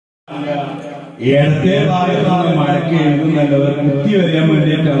ഇടത്തെ ഭാഗത്താണ് മഴയ്ക്ക് എഴുതുന്നല്ലവർ കുത്തി വരാൻ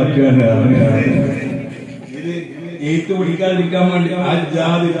വേണ്ടിയിട്ട് ഇളക്കുകയാണ്. ഇത് എഴുത്ത് പിടിക്കാതിരിക്കാൻ വേണ്ടി ആ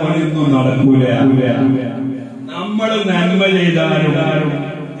ജാതി പണിയൊന്നും നടക്കൂല. നമ്മൾ നന്മ ചെയ്താലും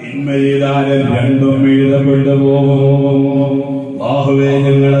തിന്മ ചെയ്താലും രണ്ടും എഴുതപ്പെട്ടു പോകും. ബാഹുവേ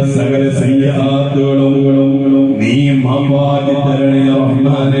ഞങ്ങളെ സകല സയ്യാത്തുകളും നീ മാപ്പാക്കി തരണേ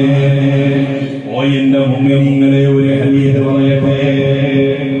റഹ്മാനേ. ഓ എന്റെ മുഅ്മിനീങ്ങളെ ഒരു ഹദീസ് പറയട്ടെ.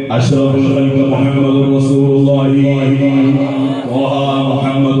 അഷ്റഫുൽ ഖൽഖ് മുഹമ്മദുർ റസൂലുള്ളാഹി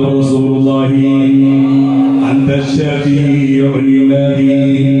മുഹമ്മദുർ റസൂലുള്ളാഹി അൻത ശഫീഉ ലില്ലദീ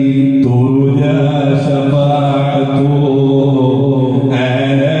തുർജാ ശഫാഅതു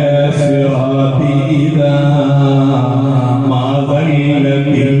അലാ സിറാതി ഇദാ മാ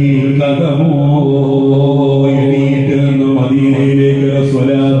ദല്ലത്തിൽ ഖദമു. എണീറ്റുന്ന മദീനയിലേക്ക്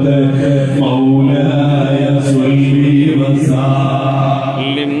സ്വലാത്ത് മൗലായ സ്വല്ലി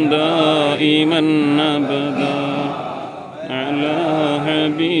വസല്ലിം ദായിമൻ അബദാ അലാ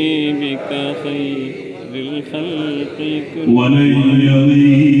ഹബീബിക ഖൈറിൽ ഖൽഖി കുല്ലി വലൻ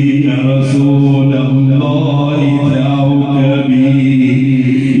യദീക റസൂലല്ലാഹി ജാഉക ബി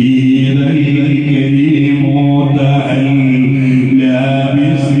ഈദൽ കരീം തഅല്ലാ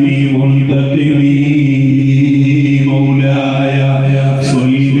ബിസ്മി മുൻതഖിമി മൗലായ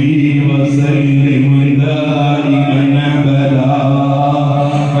സ്വല്ലി വസല്ലിം ദായിമൻ അബദാ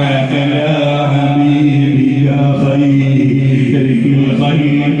അലാ ഹബീബിക ഖൈറിൽ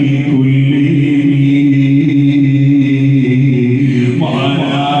ഖൽഖി കുല്ലി.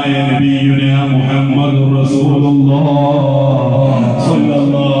 മഹാനായ നബിയുനാ മുഹമ്മദുർ റസൂലുള്ളാഹ്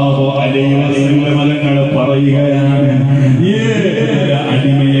സ്വല്ലല്ലാഹു അലൈഹി വസല്ലം തങ്ങൾ പറയുകയാണ്,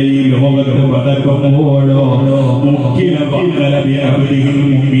 അടിമയെ ഈ ലോകത്ത് വടക്കുമ്പോഴോ മുഖ്യ ബഖല ബിഅബ്ദിഹിൽ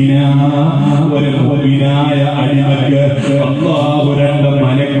മുഅ്മിനാ, ഒരു മുഅ്മിനായ അടിമക്ക് അല്ലാഹു രണ്ട്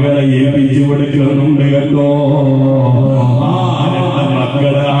മലക്കുകളെ ഏൽപ്പിച്ചു കൊടുക്കുന്നുണ്ട് കേട്ടോ. ആ രണ്ട്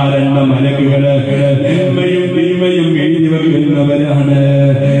മക്കള്, ആ രണ്ട് മലക്കുകള് നന്മയും തിന്മയും എഴുതി വെക്കുന്നവരാണ്.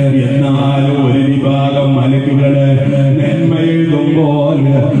 എന്നാൽ ഒരു വിഭാഗം മലക്കുകള് നന്മ എഴുതുമ്പോൾ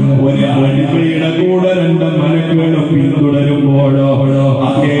ഒരു അടിമയുടെ കൂടെ രണ്ട് മലക്കുകളും പിന്തുടരുമ്പോഴോ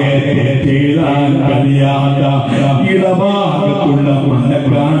അങ്ങേയറ്റം ചെയ്താൻ കഴിയാത്ത ഇടഭാഗത്തുള്ള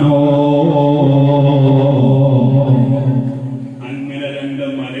മലക്കാണോ. അങ്ങനെ രണ്ട്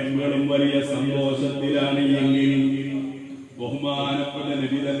മലക്കുകളും വലിയ സന്തോഷത്തിലാണ് എങ്കിൽ ബഹുമാനപ്പെട്ട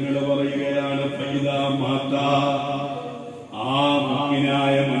നബി തങ്ങൾ പറയുകയാണ്, ഫൈദാ മാതാ, ആ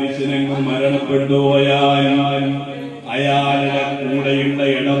മുഅ്മിനായ മനുഷ്യനെങ്ങും മരണപ്പെട്ടു പോയാൽ അയാളുടെ കൂടെയുള്ള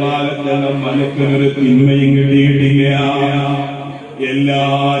ഇടഭാഗത്തെല്ലാം മലക്കിനൊരു തിന്മയും കിട്ടിയിട്ടില്ല. എല്ലാ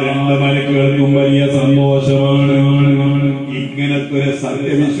രണ്ട് മലക്കുകൾക്കും വലിയ സന്തോഷമാണ്. ഇങ്ങനത്തെ ഒരു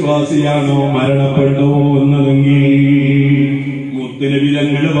സത്യവിശ്വാസിയാണോ മരണപ്പെട്ടു എന്നതെങ്കിൽ മുത്തുനബി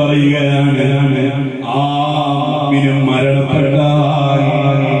തങ്ങൾ പറയുകയാണ്, ആ മുഅ്മിനും മരണപ്പെട്ടാൽ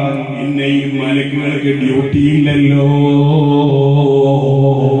പിന്നെ ഈ മലക്കുകൾക്ക് ഡ്യൂട്ടിയില്ലല്ലോ.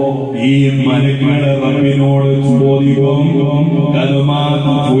 ഈ മലക്കുകളെ റബ്ബിനോട് ചോദിക്കും,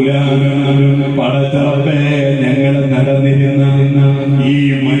 പടച്ചറപ്പേ ഞങ്ങൾ നടന്നിരുന്ന ഈ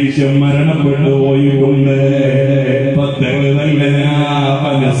മനുഷ്യൻ മരണപ്പെട്ടു പോയിട്ടുണ്ട്,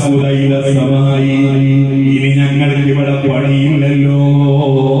 ഇനി ഞങ്ങൾക്ക് ഇവിടെ പണിയില്ലല്ലോ.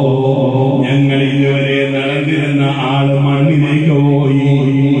 ഞങ്ങൾ ഇതുവരെ നടന്നിരുന്ന ആള് മണ്ണിലേക്ക് പോയി,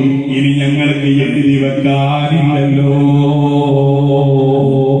 ഇനി ഞങ്ങൾക്ക് എഴുതി വെക്കാനില്ലല്ലോ.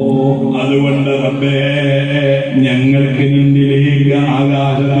 അതുകൊണ്ട് റബ്ബേ ഞങ്ങൾക്ക് നിന്നിലേക്ക്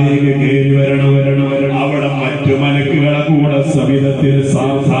ആകാശത്തേക്ക് കയറി വരണം. അവിടെ മറ്റു മലക്കുകളെ കൂടെ സവിധത്തിൽ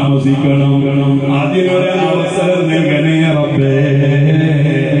താമസിക്കണം. അതിനൊരു അവസരം നൽകണേ റബ്ബേ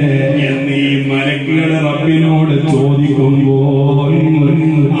എന്നീ മലക്കുകളെ റബ്ബിനോട് ചോദിക്കുമ്പോൾ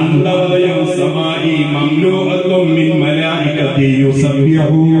അല്ലാഹു സമായി മംലൂഅത്തും മിൻ മലായികതി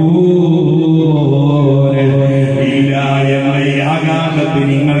യുസബ്ബിഹൂന ആകാശത്ത്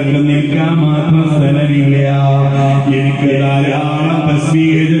നിങ്ങൾക്ക് നിൽക്കാൻ മാത്രം സ്ഥലമില്ല. എനിക്ക് ധാരാളം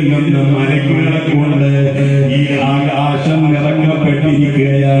തസ്ബീഹ് ചൊല്ലുന്ന മലക്കുകളെ കൊണ്ട് ഈ ആകാശം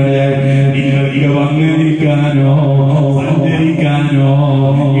നിറക്കപ്പെട്ടിരിക്കുകയാണ്. നിങ്ങൾക്ക് വന്നു നിൽക്കാനോ സഞ്ചരിക്കാനോ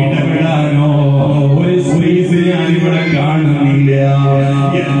ഇടപെടാനോ ഒരു സ്പേസ് ഞാനിവിടെ കാണുന്നില്ല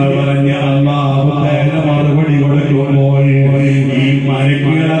എന്ന് പറഞ്ഞ അല്ലാഹു തആല മറുപടി കൊടുക്കുമ്പോൾ ഈ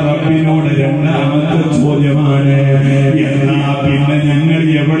മലക്കുകളെ റബ്ബിനോട് രണ്ടാമത്തെ ചോദ്യമാണ്, എന്നാ പിന്നെ ഞങ്ങൾ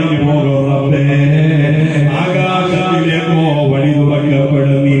എവിടെ പോകും റബ്ബേ? ആകാശത്തിലേക്കോ വഴി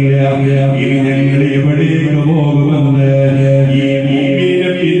തുറക്കപ്പെടുന്നില്ല, ഇനി ഞങ്ങൾ എവിടേക്ക് പോകുമെന്ന് ഈ മുഅ്മിനെ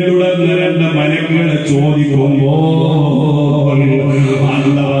പിന്തുടർന്ന രണ്ട് മലക്കുകളെ ചോദിക്കുമ്പോൾ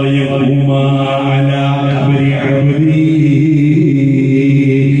അല്ലാഹു പറയും,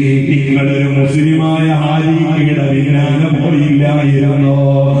 നിങ്ങളൊരു മുസ്ലിമായ ഹാരിക്കയുടെ പിന്നാലെ പോയില്ലായിരുന്നോ?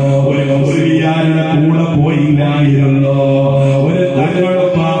 ഒരു മുസ്ലിയാരുടെ കൂടെ പോയില്ലായിരുന്നോ? ഒരു തങ്ങളുടെ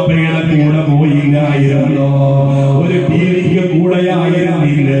പാപ്പയുടെ കൂടെ പോയില്ലായിരുന്നോ? ഒരു പീഡിക്ക്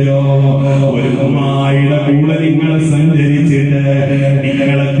കൂടെയായിരുന്നില്ലയോ? ഒരു ഉമ്മായുടെ കൂടെ നിങ്ങൾ സഞ്ചരിച്ചിട്ട്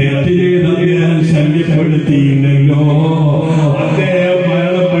നിങ്ങളെ തെറ്റ് ചെയ്ത് ശല്യപ്പെടുത്തിയില്ലല്ലോ? അദ്ദേഹം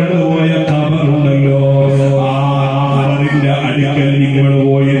മരണപ്പെട്ടു പോയ ഖബറുണ്ടല്ലോ, ആ ഖബറിന്റെ അടുക്കൽ നിങ്ങൾ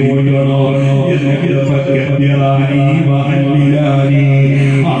പോയി നിൽക്കണോ?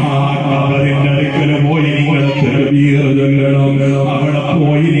 ആ ഖബറിന്റെ അടുക്കൽ പോയി നിങ്ങൾ തക്ബീർ ചൊല്ലണം, അവിടെ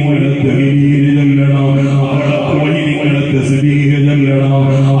പോയി നിങ്ങൾ തഹ്ലീൽ ചൊല്ലണം, അവിടെ പോയി നിങ്ങൾ തസ്ബീഹ് ചൊല്ലണം,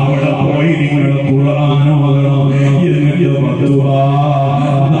 അവിടെ പോയി നിങ്ങൾ ഖുർആൻ ഓതണം. എന്നിട്ട് മത്തുവാ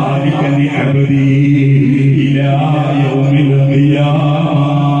ذلك لعبدي إلى يوم القيامة.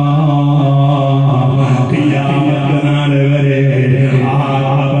 ഖിയാമത്ത് നാൾ വരെ ആ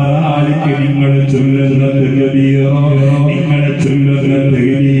ഖബറാലിക്ക് നിങ്ങൾ ചൊല്ലുന്ന തക്ബീറോ, നിങ്ങൾ ചൊല്ലുന്ന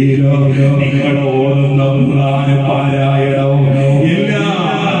തഹ്ലീലോ, നിങ്ങൾ ഓതുന്ന ഖുർആൻ പാരായണവും എല്ലാം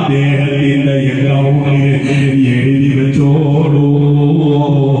അദ്ദേഹത്തിന്റെ അക്കൗണ്ടിൽ എഴുതി വെച്ചോളൂ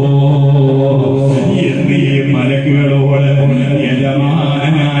എന്ന് ഈ മലക്കുകളോട്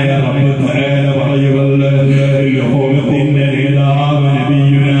യജമാനായ റബ്ബ് തആല പറയുന്നത്. ലോകത്തിന്റെ നേതാവ്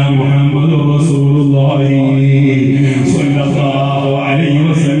നബിയുനാ മുഹമ്മദ് റസൂലുള്ളാഹി സ്വല്ലല്ലാഹു അലൈഹി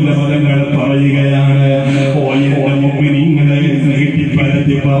വസല്ലം തങ്ങൾ പറയുകയാണ്, ഓ എന്റെ മുഅ്മിനീങ്ങളെ,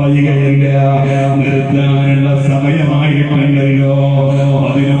 നീട്ടിപ്പരത്തി പറയുകയില്ല, നിർത്താനുള്ള സമയമായിട്ടുണ്ടല്ലോ.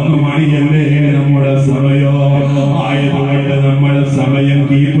 11 മണിയല്ലേ നമ്മുടെ സമയം ആയതുകൊണ്ട് നമ്മുടെ സമയം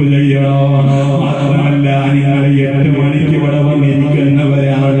കീപ്പ് ചെയ്യണോ? മാത്രമല്ല, നിങ്ങൾ 8 മണിക്ക് ഇവിടെ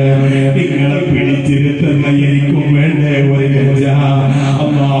വന്നിരിക്കുന്നവരാണ്. നിങ്ങളെ പിടിച്ചിരുത്തുന്ന എനിക്കും വേണ്ടേ ഒരു ഗജ?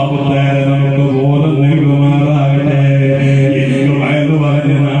 അല്ലാഹു തആല നമുക്ക് ബോധം നൽകുമാറാകട്ടെ. എനിക്ക് വയറ്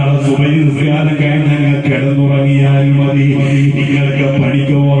പറഞ്ഞ് നാളെ സുബഹി നിസ്കാരം കഴിഞ്ഞ് നിങ്ങൾ കിടന്നുറങ്ങിയാൽ മതി. നിങ്ങൾക്ക്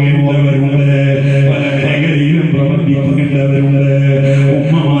പണിക്ക് പോകേണ്ടവരുണ്ട്, പല മേഖലയിലും പ്രവർത്തിക്കേണ്ടവരുണ്ട്,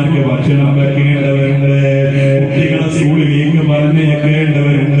 ഉമ്മമാർക്ക് ഭക്ഷണം വെക്കേണ്ടവരുണ്ട്, കുട്ടികളെ സ്കൂളിലേക്ക്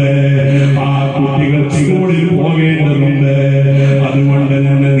പറഞ്ഞേക്കേണ്ടവരുണ്ട്, ആ കുട്ടികൾ സ്കൂളിൽ പോകേണ്ടതുണ്ട്. അതുകൊണ്ട്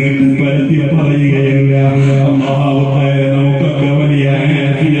തന്നെ നീട്ടിപ്പരത്തി പറയുകയില്ല. അല്ലാഹു തആല നമുക്കൊക്കെ വലിയ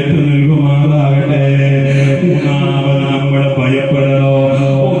ആഫിയത്ത് നൽകുമാറാകട്ടെ. മൂന്നാമത് നമ്മൾ ഭയപ്പെടണോ?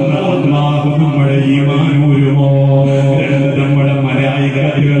 ഒന്ന്, അല്ലാഹു നമ്മുടെ ഈമാൻ ഊരുമോ? രണ്ട്, നമ്മുടെ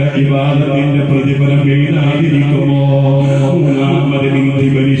മലായികത്തുകളെ ഇബാദത്തിന്റെ പ്രതിഫലം എഴുതാതിരിക്കുമോ? മൂന്നാമത്,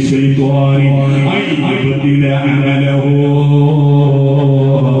 നിന്റെ ശൈത്വാനി അയ്യബ്തില അമലഹു,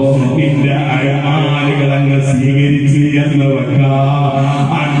 നിന്റെ അഅമാലുകൾ അങ്ങ് സ്വീകരിച്ച് എന്ന്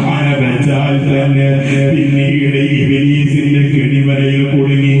അങ്ങനെ വെച്ചാൽ തന്നെ പിന്നീട് ഇബ്ലീസിന്റെ കെണിവരയിൽ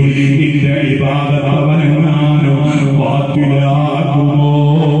കുടുങ്ങി നിന്റെ ഇബാദത്ത് അവനെങ്ങാനും ബാത്തിലാക്കുമോ?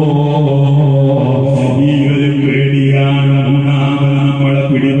 ഈ ഒരു പേടിയാണ് മൂന്നാമത് നമ്മളെ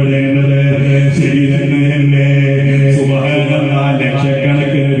പിടിപെടേണ്ടത്. ശരി തന്നെയല്ലേ? സുബ്ഹാനല്ലാഹ്,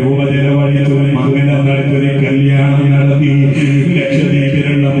 ലക്ഷക്കണക്കിന് രൂപ ചെലവഴിച്ച് ഒരു മംഗലം നടത്തി, കല്യാണം നടത്തി,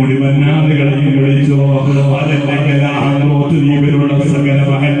 ലക്ഷദ്വീപിലുള്ള മുഴുവൻ ആളുകളെയും വിളിച്ചോ, അതല്ലെങ്കിൽ ആന്ത്രോത്ത് ദ്വീപിലുള്ള സകല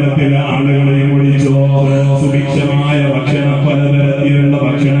മഹല്ലത്തിലെ ആളുകളെയും വിളിച്ചോ, സുഭിക്ഷമായ ഭക്ഷണം, പലതരത്തിലുള്ള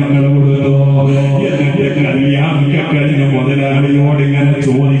ഭക്ഷണങ്ങൾ കൊടുത്തോ. എന്നിട്ട് കല്യാണമൊക്കെ കഴിഞ്ഞ് മുതലാളിയോട് ഇങ്ങനെ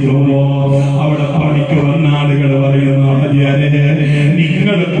ചോദിക്കുമ്പോ അവിടെ പണിക്ക് വന്ന ആളുകൾ പറയുന്നു, അതെ,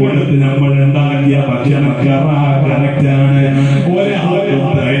 നിങ്ങൾ കൊടുത്ത് നമ്മൾ ഉണ്ടാക്കിയ ഭക്ഷണം കറക്റ്റാണ്, ഒരാളും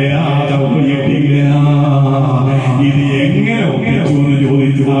തയ്യാതെ പോയിട്ടില്ല. ഇത് എങ്ങനെ ഒപ്പിച്ചു എന്ന്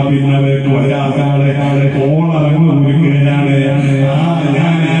ചോദിച്ചു. പിന്നെ അവർക്ക് ഒരാളെ കോളറങ്ങ് കുറിക്കുകയാണ്.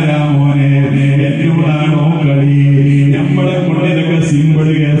 ഞാനാരാ മോനെ, എന്നോടാണോ കളി? നമ്മളെ കൊണ്ടിതൊക്കെ സിമ്പിൾ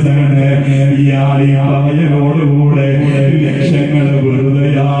കേസാണ്. ഇയാളി പറയലോടുകൂടെ ലക്ഷങ്ങൾ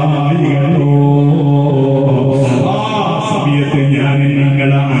വെറുതെയായി കേട്ടോ. ആ സമയത്ത് ഞാൻ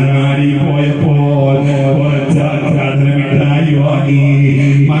ഞങ്ങളെ അങ്ങാടി പോയപ്പോൾ മിഠായി വാങ്ങി,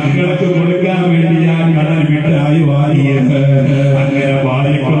 മക്കൾക്ക് കൊടുക്കാൻ വേണ്ടി ഞാൻ കടൽ മിഠായി വാങ്ങിയത്. അങ്ങനെ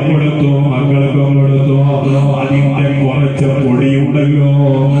ഭാര്യക്കും കൊടുത്തു, മക്കൾക്കും കൊടുത്തു. അതിന്റെ കുറച്ച് പൊടിയുണ്ടല്ലോ,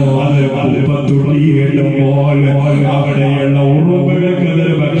 അത് കുപ്പത്തുള്ളി കിട്ടുമ്പോൾ അവിടെയുള്ള ഉറുമ്പുകൾക്ക്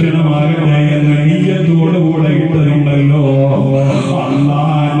അതൊരു ഭക്ഷണമാകട്ടെ എന്ന നീയത്തോടുകൂടെ ഇട്ടതുണ്ടല്ലോ.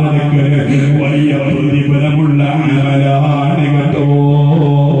 അല്ലാഹുവിനക്ക് വലിയ പ്രതിഫലമുള്ള അമലാണ് കേട്ടോ.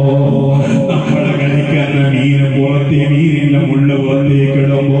 നമ്മളെ കഴിക്കുന്ന മീന് പുറത്തെ മീനിന്റെ മുള്ള പുറത്തേക്ക്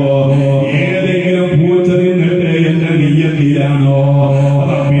ഇടുമ്പോ ഏതെങ്കിലും പൂച്ച നിന്നിട്ട് എന്റെ നീയത്തിലാണോ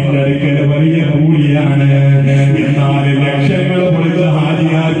റബ്ബിന്റെ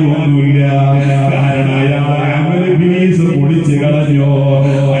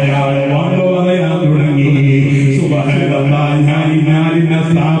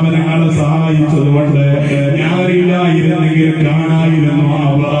താമസിച്ചതുകൊണ്ട് ഞാനില്ലായിരുന്നെങ്കിൽ കാണായിരുന്നു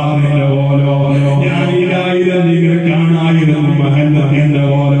അബ്രാമിന്റെ ഓരോ, ഞാനില്ലായിരുന്നെങ്കിൽ കാണായിരുന്നു മഹല്ലത്തിന്റെ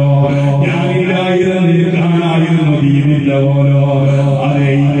ഓരോ, ഞാനില്ലായിരുന്നെങ്കിൽ കാണായിരുന്നു ദീനിന്റെ ഓരോ.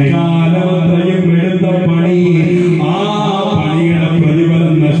 അതേ കാലമത്രയും എടുത്ത പണി, ആ പണിയുടെ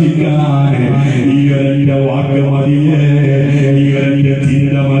പ്രതിഫലം നശിക്കാൻ ഇവരുടെ വാക്ക് മതിയേ, ഇവരുടെ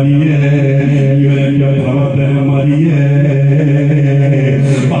ചിന്ത മതിയേ, ഇവരുടെ പ്രവർത്തനം മതിയേ.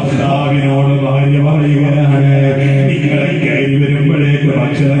 ഭർത്താവിനോട് ഭാര്യ പറയുകയാണ്, നിങ്ങളെ കയ്യിൽ വരുമ്പോഴേക്ക്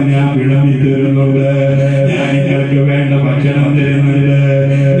ഭക്ഷണം ഞാൻ വിളമ്പി തരുന്നുണ്ട്, ഞാൻ നിങ്ങൾക്ക് വേണ്ട ഭക്ഷണം തരുന്നുണ്ട്,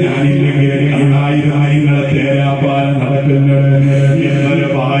 ഞാനില്ലെങ്കിൽ കണ്ണായിരം നിങ്ങളെ തേരാപ്പാലം നടക്കുന്നുണ്ട് എന്നൊരു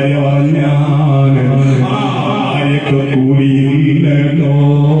ഭാര്യ പറഞ്ഞാൽ ആ ഭാര്യക്ക് കൂലിയില്ല കേട്ടോ.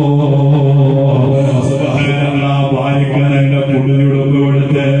 ഭാര്യക്ക് നല്ല പുടുതുടുപ്പ്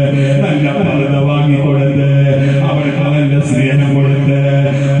കൊടുത്ത്, നല്ല പലത വാങ്ങിക്കൊടുത്ത്, അവർക്ക് നല്ല സ്നേഹം കൊടുത്ത്,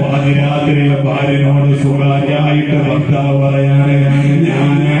 പാതിരാത്രിയിലെ ഭാര്യനോട് സുഖായിട്ട് ഭർത്താവ് പറയാണ്,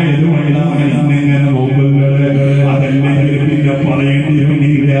 ഞാനായതുകൊണ്ടാണ് ഇന്നിങ്ങനെ നോക്കുന്നത്, അതല്ലെങ്കിൽ പിന്നെ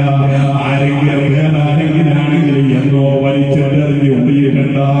പറയേണ്ടിയിരുന്നില്ല, ആരെങ്കിലും വേറെ ആരെങ്കിലാണെങ്കിലും എന്നോ വലിച്ചെറിഞ്ഞ്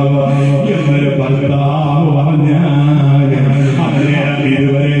ഉപയോഗിക്കണ്ടാവുക എന്നൊരു ഭർത്താവ് പറഞ്ഞാൽ അദ്ദേഹം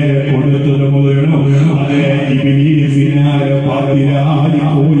ഇതുവരെ കൊടുത്തത് മുഴുവനും അതേ ഇബ്ലീസിനാലെ പാതിരായി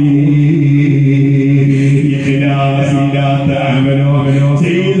പോയി. ഇതിലാത്ത അമലോ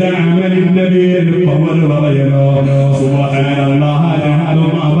ചെയ്ത അമലിന്റെ പേരിൽ പവർ പറയലോ സുബ്ഹാനല്ലാഹ്,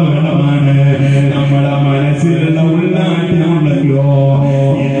 അതും അപകടമാണ്. നമ്മുടെ മനസ്സിലുള്ള ഉൾനാട്യമുണ്ടല്ലോ.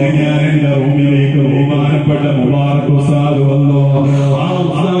 ഇന്ന് ഞാൻ എന്റെ റൂമിലേക്ക് ബഹുമാനപ്പെട്ട മുബാറക് ഉസ്താദ് വന്നു. ആ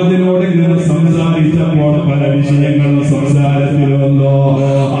ഉസ്താദിനോട് ഇങ്ങനെ സംസാരിച്ചപ്പോൾ പല വിഷയങ്ങളും സംസാരത്തിൽ വന്നു.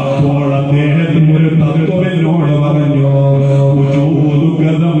 അപ്പോൾ അദ്ദേഹം ഒരു തത്വം എന്നോട് പറഞ്ഞു,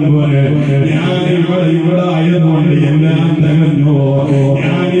 ഞാൻ ഇവിടെ ആയതുകൊണ്ട് എല്ലാം തികഞ്ഞു,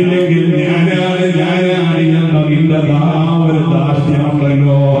 ഞാനില്ലെങ്കിൽ ഞാനാണ് എന്നതിൻ്റെ ഒരു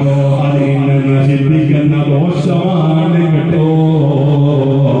ദാഷ്ട്യമുണ്ടല്ലോ, അതിനെ നശിപ്പിക്കുന്ന ദോഷമാണ് കേട്ടോ.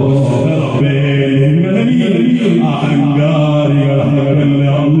 അഹങ്കാരികളല്ല,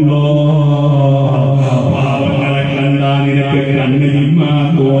 പാവങ്ങളെ കണ്ടാ നിനക്ക് കണ്ണിന്മ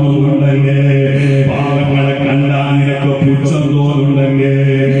തോന്നുന്നുണ്ടല്ലേ, പാവങ്ങളെ കണ്ടാ നിനക്ക് പുച്ഛം തോന്നുന്നുണ്ടല്ലേ,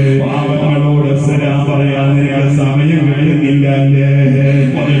 പാവങ്ങളോട് സലാം പറയാൻ നിനക്ക് സമയം കിട്ടുന്നില്ലല്ലേ,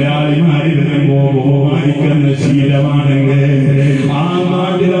 മുതലാളിമാരി വരുമ്പോ ബഹുമാനിക്കുന്ന ശീലമാണെങ്കിൽ, ആ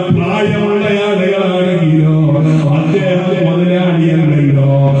നാട്ടിലെ പ്രായമുള്ള ആളുകളാണെങ്കിലോ അദ്ദേഹം മുതലാളിയല്ലല്ലോ,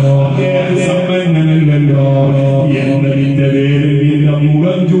 അദ്ദേഹം സമ്പന്നനല്ലല്ലോ എന്നതിന്റെ പേരിൽ നിന്റെ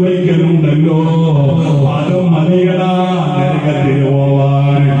മുഖം ചുവയ്ക്കലുണ്ടല്ലോ, അതും മതികളാ നരകത്തിൽ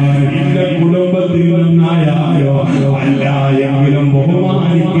പോവാൻ. നിന്റെ കുടുംബത്തിൽ നിന്നായാലോ അല്ല എങ്കിലും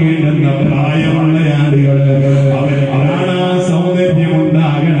ബഹുമാനിക്കേണ്ടെന്ന പ്രായമുള്ള ആളുകൾ അവരെ കാണാൻ സൗന്ദര്യം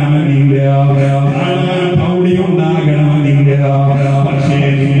ഉണ്ടാകണമെന്നില്ല, കാണാൻ പൗടി ഉണ്ടാകണമെന്നില്ല, പക്ഷേ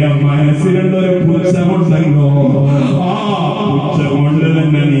നിന്റെ മനസ്സിലുള്ളൊരു പുച്ഛമുണ്ടല്ലോ, ആ പുച്ഛമുണ്ട്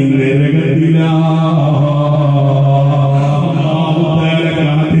തന്നെ നീ നരകത്തിലാ.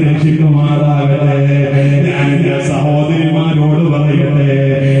 രക്ഷിക്കുമാറാകട്ടെ. ഞാൻ എന്റെ സഹോദരിമാരോട് പറയട്ടെ,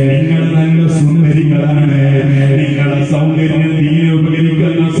 നിങ്ങൾ നല്ല സുന്ദരികളാണ്, നിങ്ങളുടെ സൗന്ദര്യം തീരെ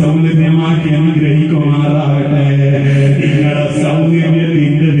ഉപകരിക്കുന്ന സൗന്ദര്യമാക്കി അനുഗ്രഹിക്കുമാറാകട്ടെ. നിങ്ങളുടെ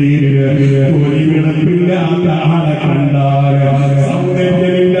സൗന്ദര്യത്തിന്റെ പേരിൽ ഒരു വിളപ്പില്ലാത്ത ആളെ കണ്ടാൽ,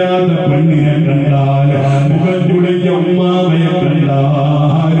 സൗന്ദര്യമില്ലാത്ത പെണ്ണിനെ കണ്ടാൽ, മുഖം ചുളിഞ്ഞ ഉമ്മാമയെ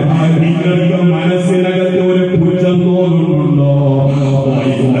കണ്ടാൽ നിങ്ങൾക്ക് മനസ്സിനകത്ത് ഒരു പുച്ഛം തോന്നുന്നുണ്ടോ?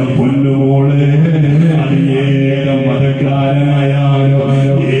 പൊന്നുമോളെ, അത് ഏത് മതക്കാരനായാലോ,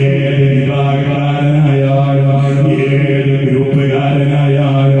 ഏത് വിഭാഗക്കാരനായാലോ, ഏത്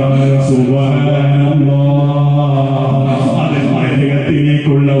ഗ്രൂപ്പുകാരനായാലോ, സുബ്ഹാനല്ലാഹ്, അത്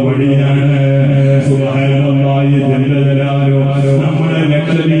നരകത്തിലേക്കുള്ള വഴിയാണ്. സുബ്ഹാനല്ലാഹി ജല്ല ജലാലുഹു. നമ്മുടെ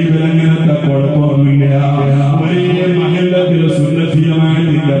ലക്ഷദ്വീപിൽ അങ്ങനത്തെ കുഴപ്പമൊന്നുമില്ല. ഒരേ മഹല്ലത്തിൽ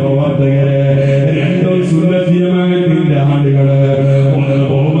സുന്നത്തിയമായതിന്റെ പ്രവർത്തകര്, രണ്ടും സുന്നത്തിയമായതിന്റെ ആളുകള്,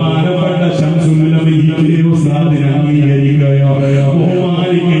 ബഹുമാനപ്പെട്ട ശംസുല്ലമി ഉസ്താദിനെ അംഗീകരിക്കുകയോ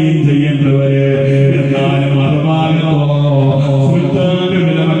ബഹുമാനിക്കുകയും ചെയ്യേണ്ടവര്, എന്നാലും മറുഭാഗത്തോ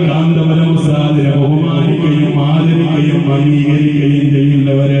സുൽത്താനുലമ ഉസ്താദിനെ ബഹുമാനിക്കുകയും ആദരിക്കുകയും അംഗീകരിക്കുകയും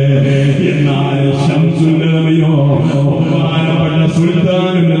ചെയ്യുന്നവര്, എന്നാൽ ശംസുല്ലമയോ ബഹുമാനപ്പെട്ട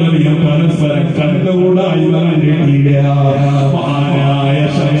സുൽത്താനുലമയോ പരസ്പരം കണ്ടുകൂടായി വരേണ്ടിയില്ല. മഹാനായ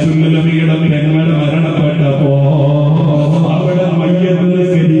ശംസുല്ലമയുടെ പെങ്ങൾ മരണപ്പെട്ടപ്പോ അവിടെ മയ്യത്ത്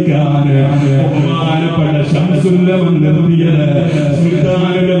നിസ്കരിക്കാൻ ബഹുമാനപ്പെട്ട ശംസുല്ലമൻ നിർത്തിയത്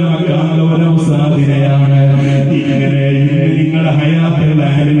സുൽത്താനുലമ ഉസ്താദിനെയാണ്. ഇങ്ങനെ നിങ്ങളുടെ ഹയാത്തിൽ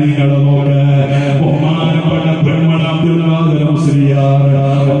നിങ്ങൾ നോക്ക്. ബഹുമാനപ്പെട്ട പെൺമണ അബ്ദുൽ ഖാദിർ മുസ്ലിയാർ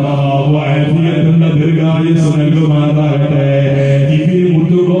അല്ലാഹു ആഫിയത്ത് ദീർഘായുസ് നൽകുമാറാകട്ടെ. ഇതിൽ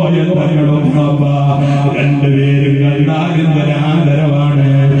മുത്തുകോയ തങ്ങളും രണ്ടുപേരും കണ്ടാകുന്ന ആദരവാണ്.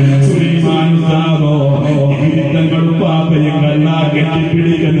 സുലൈമാൻ ഉസ്താദോ തങ്ങളും പാപ്പയും കണ്ടാ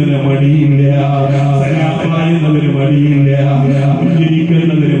കെട്ടിപ്പിടിക്കുന്നതിന് മടിയില്ല, സലാപ്പായുന്നതിന് മടിയില്ല,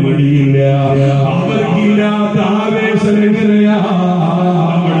 പുഞ്ചിരിക്കുന്നതിന് മടിയില്ല. അവർക്കില്ലാത്ത ആവേശം എങ്ങനെയാ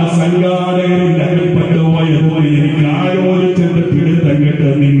നമ്മുടെ സംഘാടകരിൽ അകപ്പെട്ടുപോയത് എനിക്ക് ആലോചിച്ചിട്ട് പിടുത്തം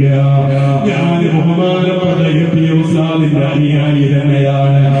കിട്ടുന്നില്ല. ഞാൻ ബഹുമാനപ്പെട്ട ഉസ്താദിന്റെ അനുയായി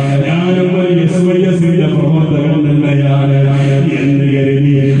തന്നെയാണ്, ഞാനും ഒരു SYSന്റെ പ്രവർത്തകൻ തന്നെയാണ് എന്ന്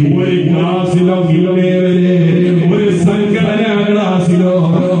കരുതി ഒരു ക്ലാസിലോ ഇല്ലേവരെ ഒരു സംഘടനാ ക്ലാസിലോ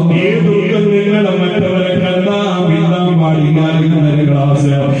ഏതൊക്കെ നിങ്ങളെ മറ്റവരെ കണ്ടാൻ പാടില്ല എന്നൊരു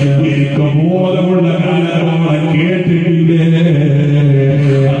ക്ലാസ് എനിക്ക് ബോധമുള്ള കാലത്തോളം കേട്ടിട്ടില്ലേ.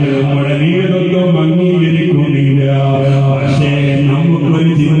 അത് നമ്മുടെ നേതൃത്വം അംഗീകരിക്കുന്നില്ല. പക്ഷേ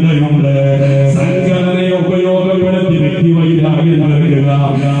നമുക്കൊരു ചിന്തയുണ്ട്, സംഘടനയെ ഉപയോഗപ്പെടുത്തി വ്യക്തിവൈരാഗ്യം നൽകുക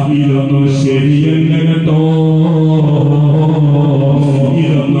ഇതൊന്നും ശരിയല്ല കേട്ടോ.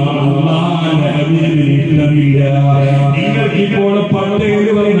 ഇതൊന്നും അല്ലാഹുവിന്റെ ഹബീബിന് ഇഷ്ടമില്ല. നിങ്ങൾക്കിപ്പോൾ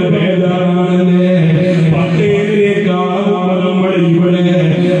പട്ടേല് വന്ന ഭേദാണല്ലേ. പട്ടേലിനേക്കാളും നമ്മൾ ഇവിടെ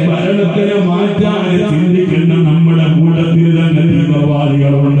ഭരണത്തിന് മാറ്റാൻ ചിന്തിക്കുന്ന നമ്മുടെ കൂട്ടത്തിൽ തന്നെ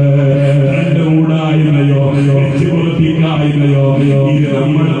ദീപവാദികളുണ്ട്. രണ്ട് കൂടായ്മയോ പ്രവർത്തിക്കായ്മയോ ഇത്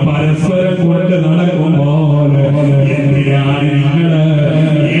നമ്മൾ പരസ്പരം കൊണ്ട് നടക്കുമ്പോൾ എന്തിനാണ് നിങ്ങള്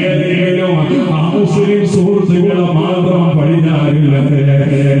ഏതെങ്കിലും മുസ്ലിം സുഹൃത്തുക്കളെ മാത്രം പഠിക്കാറില്ലത്?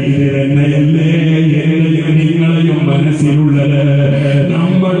 ഇത് തന്നെയല്ലേ എന്റെയും നിങ്ങളെയും മനസ്സിലുള്ളത്.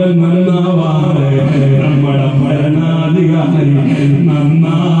 നമ്മുടെ നന്നാവാറ് നമ്മുടെ ഭരണാധികാരി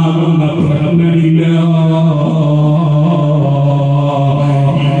നന്നാകുന്ന പ്രകടനമില്ല.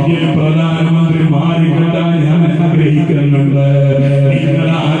 ഇന്ത്യൻ പ്രധാനമന്ത്രി മാറിക്കിട്ടാൻ ഞാൻ ആഗ്രഹിക്കുന്നുണ്ട്, നിങ്ങൾ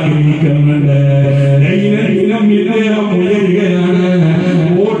ആഗ്രഹിക്കുന്നുണ്ട്. ദൈനംദിനം ഇദ്ദേഹം ഉയരുകയാണ്,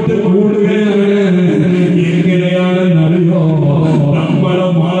 വോട്ട് കൂടുകയാണ്. എങ്ങനെയാണെന്നറിയോ? നമ്മളെ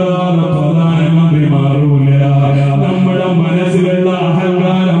മാറാതെ പ്രധാനമന്ത്രി മാറൂല. നമ്മുടെ മനസ്സിലുള്ള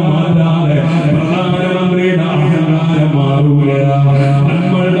അഹങ്കാരം മാറ്റാതെ പ്രധാനമന്ത്രിയുടെ അഹങ്കാരം മാറൂല.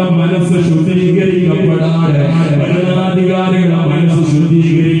 നമ്മളുടെ മനസ്സ് ശുദ്ധീകരിക്കപ്പെടാതെ ഭരണാധികാരികളുടെ മനസ്സ്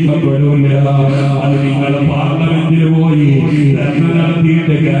ശുദ്ധീകരിക്കപ്പെടില്ല. അത് നിങ്ങൾ പാർലമെന്റിൽ പോയി ധർണ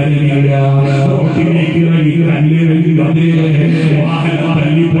നടത്തിയിട്ട് കാര്യമില്ല. റോട്ടിലേക്ക് ഇറങ്ങി വാഹനം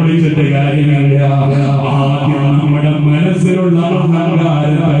തല്ലിപ്പൊളിച്ചിട്ട് കാര്യമില്ല. ആദ്യം നമ്മുടെ മനസ്സിലുള്ള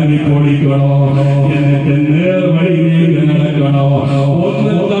അഹങ്കാരം തല്ലിപ്പൊളിക്കണോ, എന്നിട്ട് നേർവഴിയിലേക്ക് നടക്കണോ.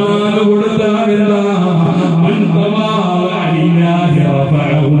 ഒന്ന് താന് കൊടുത്താകില്ല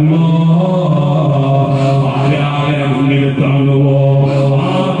ആരാകെ മുന്നിൽ താങ്ങുവോ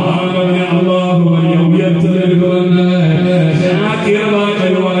ആകവനെ അല്ലാഹു വലിയ ഉയർച്ച നൽകുമെന്ന് ഷാക്കിർ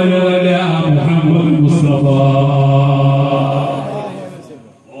ബഖാവി പറഞ്ഞതല്ല മുഹമ്മദ് മുസ്തഫ.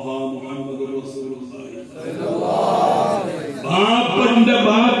 ബാപ്പന്റെ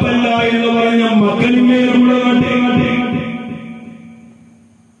ബാപ്പല്ല എന്ന് പറഞ്ഞ മക്കളില്ലേ നമ്മുടെ നാട്ടിൽ?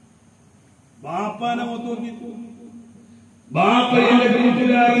 ബാപ്പാനെ ബാപ്പ എന്റെ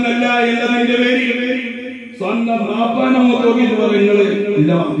കൂട്ടുകാരനല്ല എന്നതിന്റെ പേരിൽ സ്വന്തം ബാപ്പാനെ നോക്കിയിട്ട് പറയുന്നത്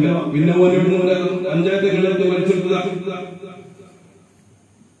ഇല്ല. പിന്നെ പഞ്ചായത്ത് കിളത്ത് വലിച്ചെടുത്ത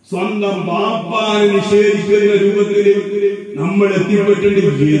സ്വന്തം ബാപ്പാനെ നിഷേധിക്കുന്ന രൂപത്തിൽ നമ്മൾ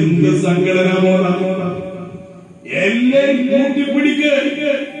എത്തിപ്പെട്ടിട്ട് എന്ത് സംഘടന എല്ലാരും കൂട്ടിപ്പിടിക്ക്.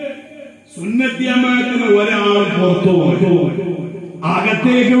 സുന്നത്തി ജമാഅത്തിന് ഒരാൾ പുറത്തു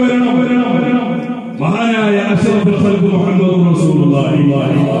അകത്തേക്ക് വരണം. മഹാനായ അഷ്റഫുൽ ഖൽഖ് മുഹമ്മദ് റസൂലുള്ളാഹി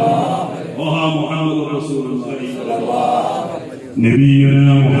മുഹമ്മദ് റസൂലുള്ളാഹി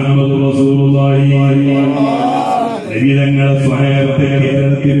നബിയുനാ മുഹമ്മദ് റസൂലുള്ളാഹി നബി തങ്ങളുടെ സ്വഹാബത്തെ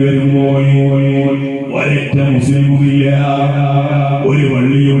കേരളത്തിൽ വരുമ്പോൾ ഒരൊറ്റ മുസ്ലിമുമില്ല, ഒരു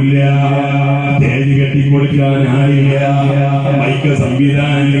വള്ളിയുമില്ല, സ്റ്റേജ് കെട്ടിക്കൊടുക്കാൻ ആളില്ല, മൈക്ക്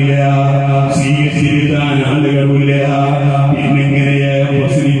സംവിധാനമില്ല, സ്വീകരിച്ചിരുത്താൻ ആളുകളുമില്ല. ഇന്നെങ്ങനെയാ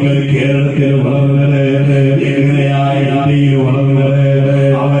മുസ്ലിങ്ങൾ കേരളത്തിൽ വളർന്നത്? എങ്ങനെയാ ഇന്ത്യയിൽ വളർന്നത്?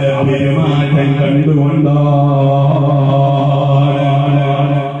 അവരെ പെരുമാറ്റം കണ്ടുകൊണ്ടോ?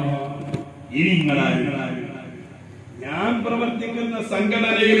 ഞാൻ പ്രവർത്തിക്കുന്ന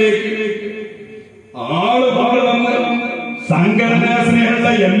സംഘടനയിലേക്ക് ആളുകൾ സംഘടനാ സ്നേഹമുള്ള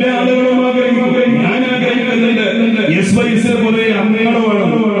എല്ലാ ആളുകളും ആഗ്രഹിക്കും. ഞാൻ ആഗ്രഹിക്കുന്നുണ്ട് SYS പോലെ അംഗങ്ങൾ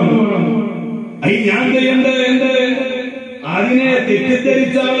വേണം. ഞാൻ ചെയ്യേണ്ടത് അതിനെ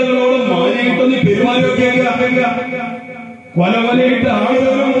തെറ്റിദ്ധരിച്ച ആളുകളോട് മാനായിട്ടൊന്ന് പെരുമാറ്റമൊക്കെ കൊലവലയിട്ട്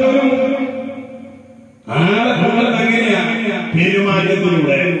ആളുകളും ആളെ കൊണ്ടത് അങ്ങനെയാ.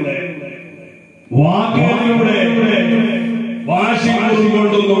 പെരുമാറ്റത്തിലൂടെ, വാക്കുകളിലൂടെ, വാശി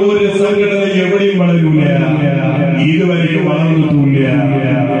കൊണ്ടൊന്നും ഒരു സംഘടന എവിടെയും വളരൂല. ഇതുവരെ വളർന്നിട്ടില്ല.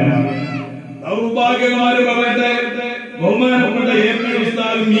 ദൗർഭാഗ്യമാര് പറയട്ടെ, ബഹുമാനപ്പെട്ട എ.പി.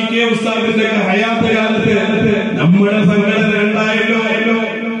 ഉസ്താദും ഇ.കെ. ഉസ്താദിന്റെ ഹയാത്ത് കാലത്ത് നമ്മുടെ സംഘടന ഉണ്ടായല്ലോ.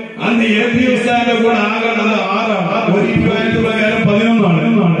 അന്ന് എ.പി. ഉസ്താദിന്റെ കൂടെ ആകണത് 6 ഒരു ഇബ്രാഹിം പ്രകാരം 11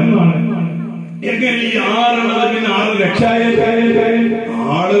 എങ്ങനെ ഈ 6 പിന്നെ 6 ലക്ഷമായ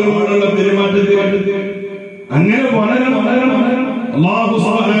ആളുകളോടുള്ള പെരുമാറ്റത്തിൽ അങ്ങനെ വളരണം. അല്ലാഹു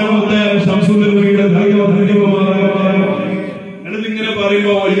സുബ്ഹാനഹു വ തആല ശംസുദ്ദീനിന്റെ ഇങ്ങനെ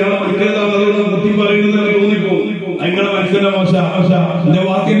പറയുമ്പോ ഇയാളെ മറ്റേതാണെന്ന് കുത്തി പറയുന്നത് തോന്നിപ്പോകും. നിങ്ങളെ മനുഷ്യന്റെ മോശം, എന്റെ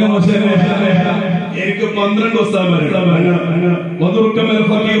വാക്കിന്റെ മോശം. എനിക്ക് 12 ഉസ്താദുമാരുണ്ട്.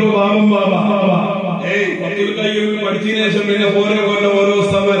 പഠിച്ചതിന് ശേഷം പിന്നെ ഓരോ കൊല്ലം ഓരോ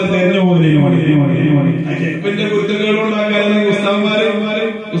ഉസ്താദുമാരെ തെരഞ്ഞു പോകുന്നതിന്റെ കുറ്റങ്ങളുണ്ടാക്കാൻ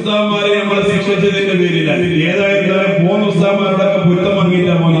ഉസ്താദുമാരെ നമ്മളെ ശിക്ഷിച്ചതിന്റെ പേരിലാണ്. ഏതായാലും 3 ഉസ്താദുമാരോടൊക്കെ പൊരുത്തം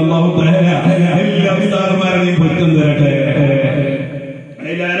വാങ്ങിയിട്ടാ പോലെ അല്ലാഹു തആല എല്ലാ ഉസ്താദുമാരെയും പൊരുത്തം തരട്ടെ.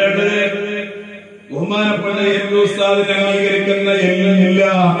 ബഹുമാനപ്പെട്ട എ.പി. ഉസ്താദിനെ അംഗീകരിക്കുന്ന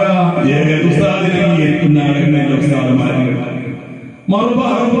ഉസ്താദിനെ അംഗീകരിക്കുന്ന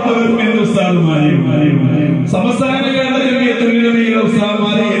മറുഭാഗത്തുള്ളവരും എന്റെ ഉസ്താദുമാരെയും സംസ്ഥാന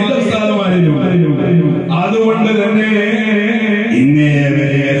ഉസ്താദുമാരെ എന്റെ ഉസ്താദുമാരെയും. അതുകൊണ്ട് തന്നെ ഇന്നേ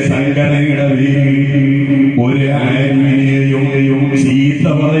വരെ സംഘടനയുടെ ഒരു ആത്മീയയും ചീത്ത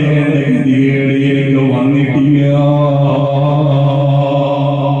പറയേണ്ട ഗതികേട് എനിക്ക് വന്നിട്ടില്ല.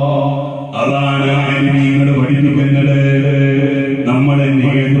 അതാണ് നിങ്ങൾ പഠിപ്പിക്കുന്നത്. നമ്മുടെ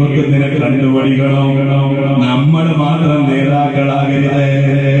നേതൃത്വത്തിനെ കണ്ടുപഠിക്കണം. നമ്മൾ മാത്രം നേതാക്കളാകരുത്.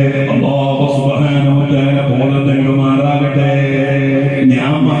 അല്ലാഹു സുബ്ഹാനഹു വ തആല ബോധം നൽകുമാറാകട്ടെ.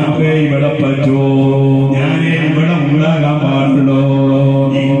 ഞാൻ മാത്രമേ ഇവിടെ പറ്റൂ, ഞാനേ ഇവിടെ ഉണ്ടാകാൻ പാടുള്ളൂ.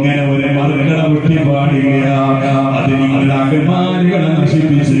 ഇങ്ങനെ ഒരു മറുകട വിട്ടി പാടില്ല. അത് നിങ്ങളുടെ അഭിമാനികളെ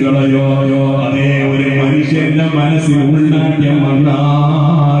നശിപ്പിച്ചു കളയോ. അതേ ഒരു മനുഷ്യന്റെ മനസ്സിൽ ഉൾനാട്യം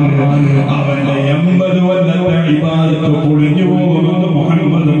വന്നാൽ അവന്റെ 80 കൊല്ലത്തെ ഇബാദത്ത് പൊളിഞ്ഞു പോകുമെന്ന്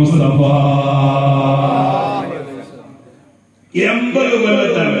മുഹമ്മദ് മുസ്തഫ. 80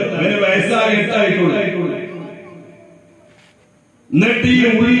 കൊല്ലത്താണ് വയസ്സായ 8 എന്നിട്ട് ഈ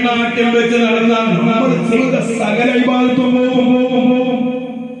ഉൾനാട്യം വെച്ച് നടന്നാൽ നമ്മൾ ചെയ്ത സകല ഇബാദത്തും പോകും.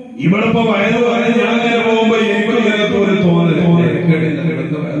 ഇവിടെ ഇപ്പൊ വയറ് പറഞ്ഞ് ഞാൻ അങ്ങനെ പോകുമ്പോ എനിക്ക് ഒരു തോന്നൽ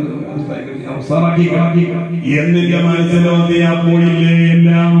എന്നിന്റെ മനസ്സിലോന്ന് ഞാൻ പോയില്ലേ.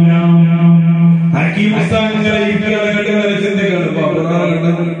 എല്ലാം ഹക്കീം ഉസ്താദിനെ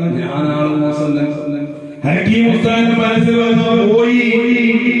ഹക്കീം ഉസ്താദിന്റെ മനസ്സിൽ വന്ന് പോയി.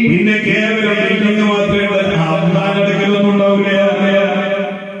 പിന്നെ കേവലം മാത്രമേ അബ്ദാനെടുക്കലൊന്നും ഉണ്ടാവില്ല.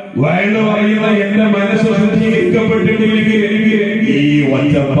 വയല് പറയുന്ന എന്റെ മനസ്സ് ശുദ്ധീകരിക്കപ്പെട്ടിട്ടില്ലെങ്കിൽ ഈ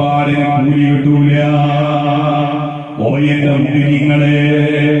ഒറ്റപ്പാടിന് കൂലി കിട്ടൂല. ഓ എന്റെ മുഖിങ്ങളെ,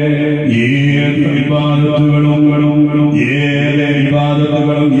 ഏത്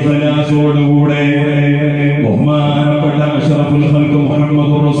വിവാദത്തുകളും ഇഖ്ലാസോടുകൂടെ ബഹുമാനപ്പെട്ട അഷ്റഫുൽ ഖൽഖ്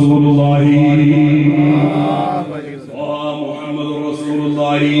മുഹമ്മദുർ റസൂലുള്ളാഹി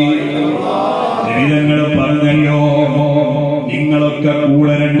നബിതങ്ങൾ പറഞ്ഞല്ലോ, നിങ്ങളൊക്കെ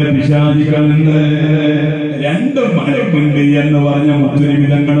കൂടെ 2 പിശാചികളുണ്ട്, 2 മലക്കുണ്ട് എന്ന് പറഞ്ഞ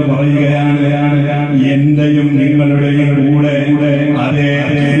മുത്തുനിബിതങ്ങൾ പറയുകയാണ്. എന്റെയും നിങ്ങളുടെയും കൂടെ അതേ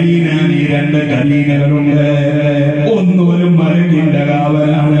കരീനാനി 2 കരീനകളുണ്ട്. ഒന്നൊരു മലക്കിന്റെ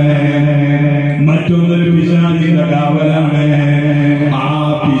കാവലാണ്, മറ്റൊന്നൊരു പിശാചിന്റെ കാവലാണ്. ആ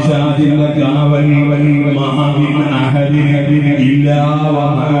പിശാചിന്റെ കാവൽ മഹാവിൻ അഹദിൻ ഇല്ലാ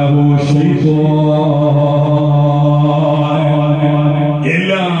വമഅഹു ശൈത്വാൻ.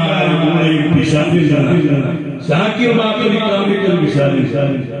 എല്ലാവരും കൂടെയും പിശാചിലാണ്. ഷാക്കിർ ബാഖവി കാമിക്കൽ പിശാചി.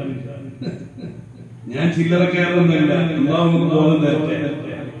 ഞാൻ ചില്ലറക്കാരൊന്നുമല്ല. അല്ലാഹു ബോധം തരട്ടെ.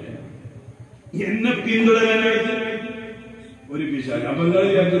 എന്നെ പിന്തുടരാനായിട്ട് ഒരു പിശാചി. അപ്പൊ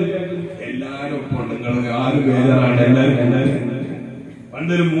എല്ലാരും ഒപ്പമുണ്ട്. നിങ്ങൾ ആരും ബേജാറാണ്. എല്ലാരും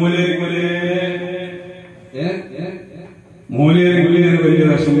പണ്ടൊരു മൂലേരി വലിയ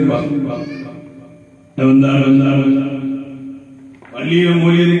വിഷമം. എന്താണ് വലിയ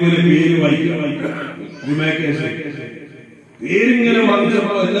മൂലേരി പേര് വായിക്കാം. പേരിങ്ങനെ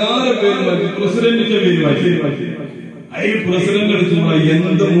വായിച്ചപ്പോ എല്ലാവരും പേര് വായിച്ചു. പ്രസിഡന്റിന്റെ പേര് വായിച്ചു. അതിൽ പ്രസിഡന്റ് അടിച്ചപ്പോ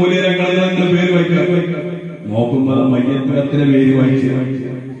എന്ത് മൂല്യരങ്ങളെന്ന പേര് വായിക്കാം. നോക്കുമ്പോ മയ്യത്തിലെ പേര് വായിച്ചു.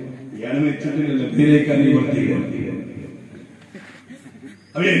 ഇയാൾ വെച്ചിട്ടില്ല പേരേക്കാൻ നിവർത്തിയില്ല.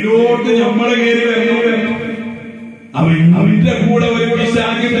 അവ എന്നോട്ട് നമ്മളെ കയറി വരണം. അവന്റെ കൂടെ ഒരു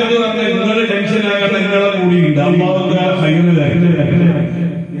പിശാചിന്റെ നിങ്ങള് ടെൻഷൻ ആകാൻ നിങ്ങളെ കൂടി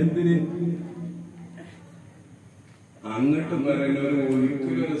എന്തിന് അങ്ങോട്ടും പറയുന്ന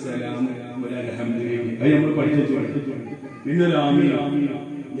ഒരിക്കലൊരു സലാം, ഒരു അൽഹംദുലില്ലാഹ് നമ്മൾ പഠിച്ചു. പിന്നെ ഒരു ആമീൻ.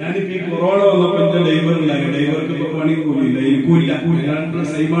 ഞാനിപ്പോ ഈ കൊറോണ വന്നപ്പോ എന്റെ ഡ്രൈവർ ഉണ്ടായിരുന്നു. ഡ്രൈവർക്ക് ഇപ്പൊ പണി കൂലിയില്ല, എനിക്കൂല്ല,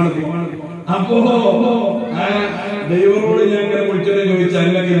 സൈമാണ്. അപ്പോ ഡ്രൈവറോട് ഞാൻ ഇങ്ങനെ വിളിച്ചിട്ട് ചോദിച്ചു,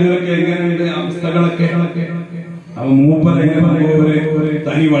 അതിലൊക്കെ ഇതിലൊക്കെ എങ്ങനെയുണ്ട് അവസ്ഥകളൊക്കെ. അപ്പൊ മൂപ്പരെങ്ങനെ ഒരു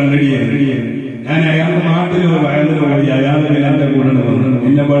തനി വള്ളടിയാണ്. ഞാൻ അയാളുടെ നാട്ടിൽ ഒരു വയലിന് പോയി, അയാളുടെ എന്റെ കൂടെ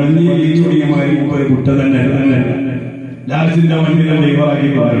എന്നെ വളഞ്ഞി ഈച്ചുടിയുമായി മൂപ്പര് കുട്ട തന്നെ ലാൽസിന്റെ വണ്ടിയിലെ ഡ്രൈവറാക്കി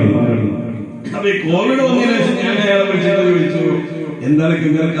പറയുന്നു. അപ്പൊ ഈ കോവിഡ് വന്നതിന് ശേഷം ഞാൻ അയാളെ വിളിച്ചിട്ട് ചോദിച്ചു, എന്താണ്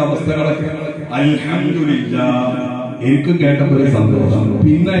ഇവർക്ക് അവസ്ഥകളൊക്കെ? അൽഹംദുലില്ലാഹ്, എനിക്കും കേട്ടപ്പോ ഒരു സന്തോഷം.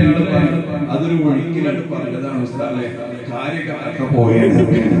 പിന്നെ അയാള് അതൊരു ഒഴുക്കിലായിട്ട് പറഞ്ഞതാണ്, ഉസ്താദേ കാര്യങ്ങളൊക്കെ പോയത്.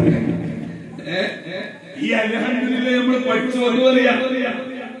 ഈ അൽഹംദുലില്ലാഹ് നമ്മൾ പഠിച്ചു വന്നതറിയാം.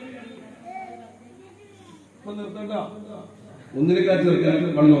 ഒന്നിനെ കാറ്റ്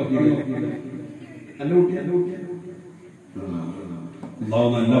വെള്ളം നോക്കി എന്റെ കുട്ടി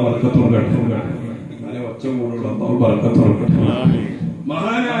നല്ല വർക്കത്തോട് കേട്ടോ, നല്ല ഒച്ച കൂടുള്ള വർക്കത്തോട് കേട്ടോ.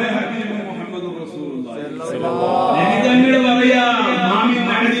 മഹാനായ ഹബീബ് മുഹമ്മദ് റസൂലുള്ളാഹി നബി പറയാ, മാമിൻ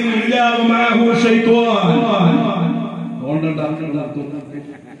അഹദിൻ ഇല്ലാ വമഅഹു ശൈത്വാൻ.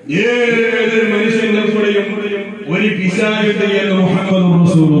 ഏതൊരു മനുഷ്യന്റെ കൂടെയും ഒരു പിശാചുണ്ട് എന്ന് മുഹമ്മദ്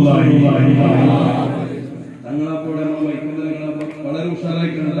റസൂലുള്ളാഹി. തങ്ങളെപ്പോലെ വളരെ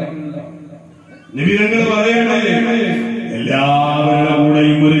ഉഷാറായിട്ടുണ്ട് നബി തങ്ങൾ പറയണേ, എല്ലാവരുടെ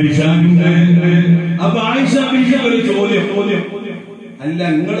കൂടെയും ഒരു പിശാചുണ്ട്. അപ്പൊ ആയിഷ ബീവി ഒരു ചോദ്യം, അല്ല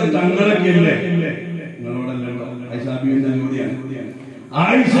നിങ്ങള് തങ്ങളൊക്കെ അല്ലേ? നിങ്ങളോടല്ലോ ആയിഷ ബീവിന്റെ ചോദ്യമാണ്.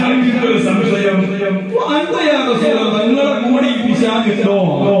 ആയിഷ ബീവിക്ക് ഒരു സംശയം, നിങ്ങളെ കൂടെ ഈ പിശാചുണ്ടോ?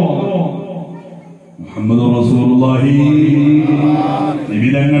 മുഹമ്മദ് റസൂലുള്ളാഹി നബി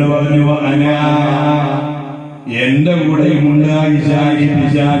തങ്ങൾ പറഞ്ഞു, അനാ, എന്റെ കൂടെയുമുണ്ട് ആയിഷ ഈ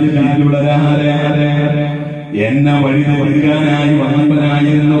പിശാച്. എന്നെ വഴി തെളിക്കാനായി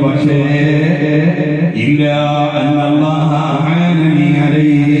വന്നവനായിരുന്നു. പക്ഷേ ഇല്ല, അന്നല്ലാഹ ആനനി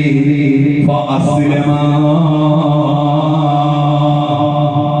അലൈഹി ഫഅസ്ലമ.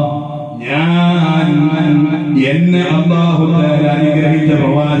 ഞാൻ എന്നെ അല്ലാഹു തആല അനുഗ്രഹിച്ച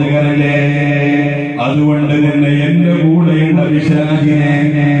പ്രവാചകനല്ലേ, അതുകൊണ്ട് തന്നെ എന്റെ കൂടെയുള്ള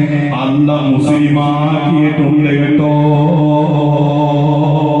പിശാചിനെ അല്ലാഹ് മുസ്ലിമാക്കിയിട്ടുണ്ട് കേട്ടോ.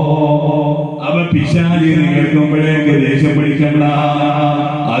 അവ പിശാചിനെ കേൾക്കുമ്പോഴേക്ക് ദേഷ്യം പിടിക്കണ്ട,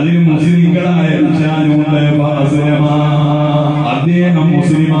 അതിന് മുസ്ലിങ്ങളായ പിശാചുണ്ട്. അദ്ദേഹം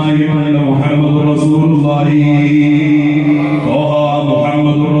മുസ്ലിമായിട്ടുണ്ട്. മുഹമ്മദ് റസൂലുള്ളാഹി,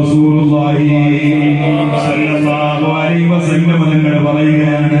 മുഹമ്മദ് റസൂലുള്ളാഹി സല്ലല്ലാഹു അലൈഹി വസല്ലം തങ്ങൾ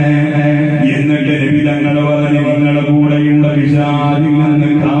പറയുകയാണ്, എന്നിട്ട് നബി തങ്ങൾ പറഞ്ഞു, നിങ്ങളുടെ കൂടെയുള്ള പിശാചിൽ നിന്ന്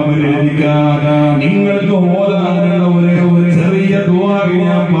കാവലേൽക്കാൻ നിങ്ങൾക്ക് ഓതാനുള്ള ഒരു ചെറിയ ദുആ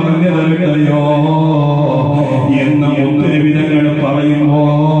ഞാൻ പറഞ്ഞു തരട്ടെയോ എന്ന മുത്തുനബി തങ്ങൾ പറയുമ്പോ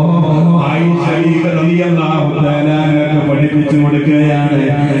ആയിഷ റളിയല്ലാഹു തആല പഠിപ്പിച്ചു കൊടുക്കുകയാണ്,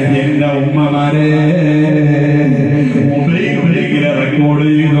 എന്റെ ഉമ്മമാരെ റെക്കോർഡ്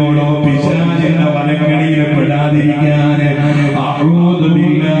ചെയ്തോളോ, പിശാചിന്റെ വലക്കണിയിൽ പെടാതിരിക്കാൻ. അഊദു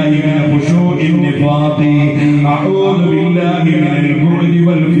ബില്ലാഹി മിന ഖുശൂഇൻ നിഫാഖി, അഊദു ബില്ലാഹി മിനൽ ഖുർദി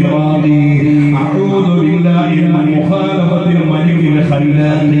വൽ ഫിറാദി, അഊദു ബില്ലാഹി മിൻ മുഖാലഫത്തിൽ മലികിൽ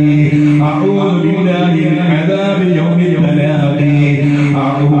ഖല്ലാഖി, അഊദു ബില്ലാഹി മിൻ അദാബി യൗമിൽ തലാഖി,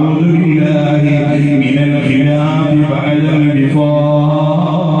 അഊദു ബില്ലാഹി മിനൽ ഖിലാഫി ബഅദൽ നിഫാഖ്.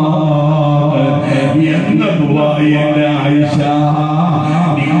 എന്ന ദുആയിന്റെ ആയിഷ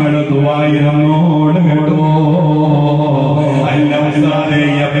നിങ്ങളുടെ ദുആയി നമ്മോട് കേട്ടോ. അല്ല ഉസ്താദേ,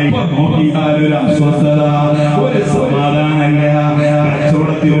 എപ്പോ നോക്കിയാലൊരു അസ്വസ്ഥത, ഒരു സമാധാനമില്ല,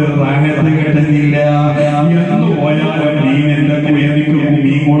 കച്ചവടത്തിൽ ഒരു റാഹത്ത് കിട്ടുന്നില്ല, എന്ന് പോയാലും നീനെന്റെ കുയനിക്ക്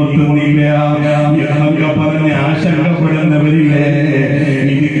ഭൂമി കൊടുക്കുന്നില്ല എന്നൊക്കെ പറഞ്ഞ് ആശങ്കപ്പെടുന്നവരില്ലേ?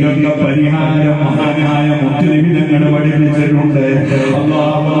 ഇതിനൊക്കെ പരിഹാരം മഹാനായ മുത്തുനബി തങ്ങൾ പഠിപ്പിച്ചിട്ടുണ്ട്.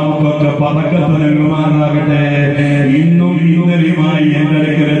 അല്ലാഹു നമുക്കൊക്കെ ബറക്കത്ത് നൽകുമാറാകട്ടെ. ഇന്നും ഇന്നലെയുമായി എന്റെ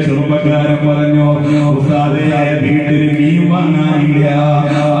അടുക്കൽ ചെറുപ്പക്കാരൻ പറഞ്ഞു, ഉസ്താദേ വീട്ടിൽ മീൻ വാങ്ങാനില്ല,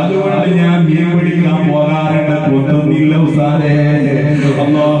 അതുകൊണ്ട് ഞാൻ മീൻ പിടിക്കാൻ പോകാറുണ്ട്, കൊത്തുന്നില്ല ഉസ്താദേ.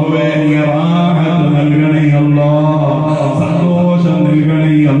 അല്ലാഹുവേ നീ റാഹത്ത് നൽകണേ അല്ലാഹ്, സന്തോഷം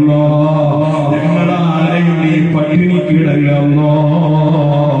നൽകണേ അല്ലാഹ്, ഞങ്ങളാരെയും നീ പട്ടിണിക്കിടല്ല അല്ലാഹ്.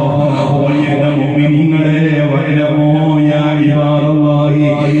 എന്റെ മുഅ്മിനീങ്ങളെ വഅലമൂ യാ ഇബാദല്ലാഹി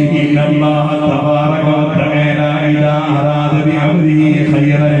ഇന്നല്ലാഹ തബാറക വതആല ഇദാ അറാദ ബിഅബ്ദിഹി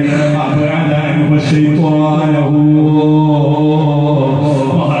ഖൈറൻ അബ്അദ അൻഹു ശൈത്വാനഹു.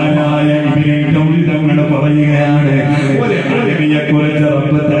 മഹാനായ ഇബ്നു തൗലി തങ്ങൾ പറയുകയാണ്, ഒരു അടിമയെ കുറിച്ച്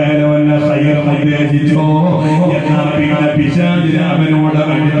റബ്ബ് തആല വല്ല ഖൈർ ഉദ്ദേശിച്ചോ എന്നാൽ പിന്നെ പിശാചിനെ അവനോട്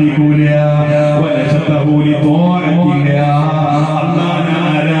അടുപ്പിക്കൂല. വലശതഹു ലിത്വാഅത്തില്ല, അല്ലാഹുവിനെ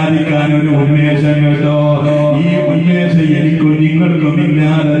ആരാധിക്കാൻ ഒരു ഉന്മേഷം കേട്ടോ. ഈ ഉന്മേഷം എനിക്കും നിങ്ങൾക്കും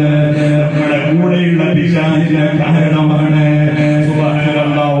ഇല്ലാതെ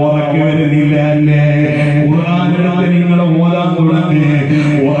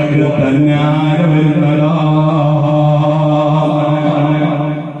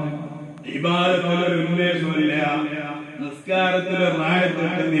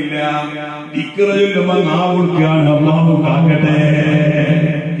നാവുക്കാണ് അല്ലാഹു കാക്കട്ടെ.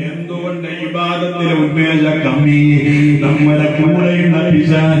 എന്തുകൊണ്ട് ഇബാദത്തിലെ ഉന്മേഷ കമ്മി? നമ്മുടെ കൂടെയുള്ള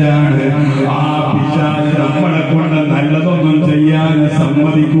പിശാചാണ്. ആ പിശാച് നമ്മളെ കൊണ്ട് നല്ലതൊന്നും ചെയ്യാൻ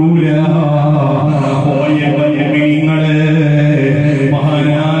സമ്മതിക്കൂല. നിങ്ങള്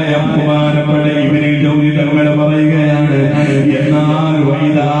മഹാനായ ബഹുമാനപ്പെട്ട ഇബ്നുൽ ജൗസി തങ്ങൾ പറയുകയാണ്, എന്നാൽ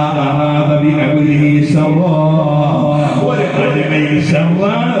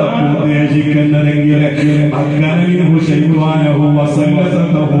ഉദ്ദേശിക്കുന്നതെങ്കിൽ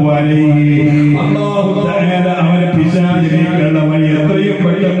അവന് പിശാചിലേക്കുള്ള വഴി എത്രയും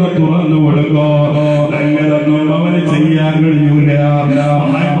പെട്ടെന്ന് തുറന്നു കൊടുക്കോ. നല്ലതൊന്നും അവന് ചെയ്യാൻ കഴിയൂല.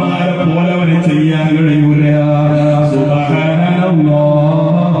 മഹാന്മാരെ പോലെ അവന് ചെയ്യാൻ കഴിയൂല.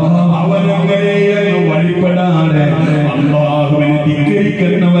 അവനങ്ങനെയെന്ന് വഴിപ്പെടാതെ അല്ലാഹുവിനെ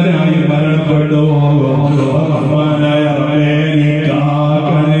ധിക്കരിക്കുന്നവരായി മരണപ്പെടോ. റഹ്മാനായ റബ്ബേ നീ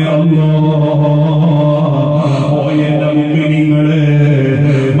കാക്കണേ അല്ലാഹ്. ഓ എന്റെ മുഅ്മിനീങ്ങളെ,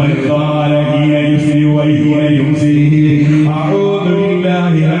 മൻ ഖാല ഹിയ യുസ്രി വ ഹിയ യുംസി അഊദു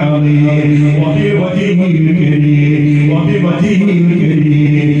ബില്ലാഹിൽ അളീം വബിവജ്ഹിൽ കരീം വബിവജ്ഹിൽ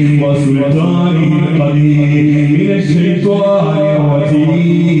കരീം വസുൽത്താനിൽ ഖദീം മിനശ് ശൈത്വാനിർ റജീം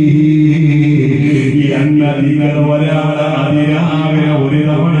എന്നതികൾ ഒരാളെ അതിരാവിലെ ഒരു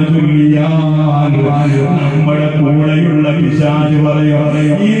തവണ ചൊല്ലിയാൽ നമ്മുടെ കൂടെയുള്ള പിശാച് പറയും,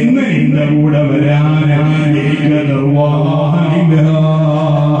 ഇന്ന് നിന്റെ കൂടെ വരാൻ എനിക്ക് നിർവാഹമില്ല,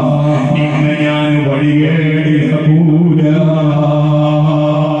 ഇന്ന് ഞാൻ വഴികേടില്ല.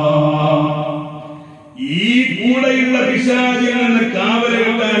 ഈ കൂടെയുള്ള പിശാചിൽ നിന്ന് കാവല്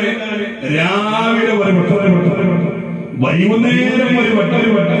കിട്ടാൻ രാവിലെ ഒരു വട്ടം, വൈകുന്നേരം ഒരു വട്ടം,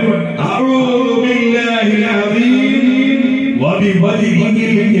 അഊദു ബില്ലാഹിൽ അദീം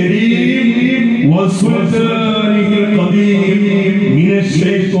വബിവജ്ഹിൽ കരീം വസുൽത്താനിൽ ഖദീം മിനശ്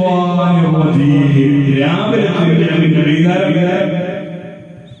ശൈത്വാനിർ റജീം. രാവിലെ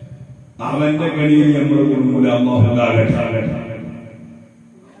അവന്റെ കണിയിൽ നമ്മൾ കൊടുക്കൂല. അല്ലാഹു കാക്കട്ടെ.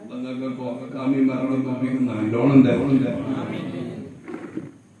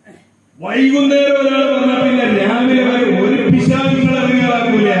 വൈകുന്നേരം ഒരാൾ പറഞ്ഞ പിന്നെ രാവിലെ വരെ ഒരു പിശാചുകളെ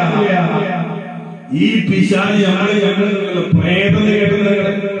അറിയാറാക്കൂല. ഈ പിശാച് ഞങ്ങളെ പ്രേതം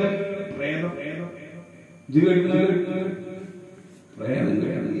കേട്ടുന്നവരെ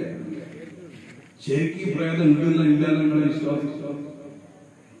ശരിക്കും പ്രേതം ഉണ്ടെന്ന് ഇല്ലാന്നുള്ള വിശ്വാസം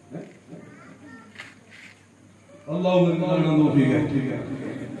അല്ലാഹു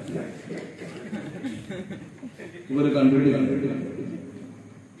ഇവര് കണ്ടിട്ട്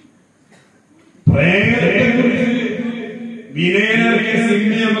വിനയനറിയ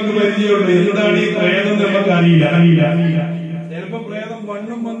സിനിമ നമുക്ക് പരിചയമുള്ളൂ. എന്താണ് ഈ പ്രേതം നമുക്ക് അറിയില്ല. ചിലപ്പോ പ്രേതം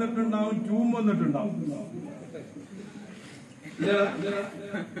 1 വന്നിട്ടുണ്ടാവും, 2 വന്നിട്ടുണ്ടാവും.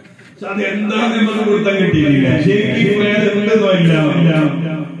 അതെന്താന്ന് നമുക്ക് വൃത്തം കിട്ടിയില്ല. ശരിക്കും പ്രേതം ഉണ്ടെന്നോ ഇല്ല.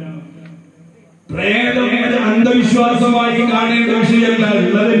 പ്രേതം അന്ധവിശ്വാസമായി കാണേണ്ട വിഷയമല്ല,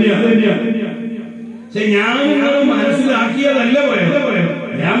 ഉള്ളത് തന്നെയാണ്. പക്ഷെ ഞാൻ മനസ്സിലാക്കിയതല്ല പ്രേതം.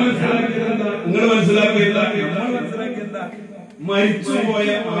 ഞാൻ മനസ്സിലാക്കിയത് എന്താ? നിങ്ങൾ മനസ്സിലാക്കിയത് മരിച്ചുപോയ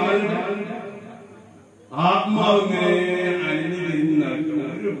ആളുടെ ആത്മാവ് ഇങ്ങനെ അലിഞ്ഞു തിരിഞ്ഞ് നടക്കുന്ന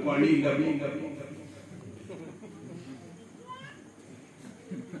ഒരു പണിയില്ല.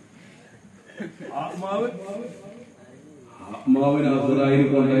 ആത്മാവിന് അസുറായി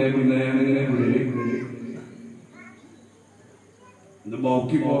കൊണ്ടുപോയ പിന്നെ ഞാനിങ്ങനെ ഇത്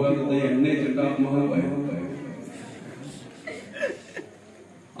ബൗക്കി പോകാത്തത് എന്നെ ചിട്ട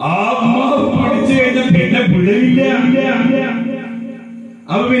ആത്മാവ് പഠിച്ചു കഴിഞ്ഞാൽ പിന്നെ പിഴവില്ല.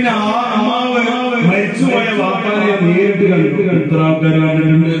 അപ്പൊ പിന്നെ ആ അമ്മാവ് മരിച്ചുപോയ വാപ്പാനെ നേരിട്ട് കണ്ടു. എത്ര ആൾക്കാർ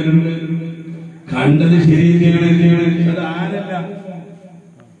കണ്ടിട്ടുണ്ട്? കണ്ടത് ശരിയാണ്. അത് ആരല്ല,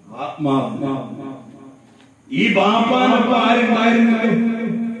 ആത്മാവ്. ഈ ബാപ്പാനൊപ്പം ആരുണ്ടായിരുന്നു?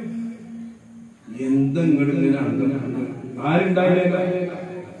 എന്തെങ്കിലും ആരുണ്ടായില്ല.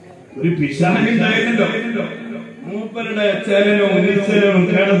 ഒരു പിശാചുണ്ടായിരുന്നല്ലോ. മൂപ്പരുടെ ചലനവും നിശ്ചലവും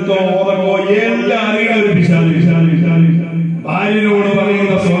കേടത്തോ ഉറക്കോ എല്ലാം അറിയുന്ന ഒരു പിശാച്. ഭാര്യനോട്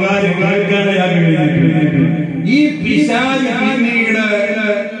പറയുന്ന സ്വകാര്യം കേൾക്കാനായി കഴിഞ്ഞിട്ട് ഈ പിശാച് പിന്നീട്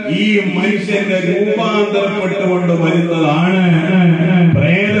ഈ മനുഷ്യന്റെ രൂപാന്തരപ്പെട്ടുകൊണ്ട് വരുന്നതാണ്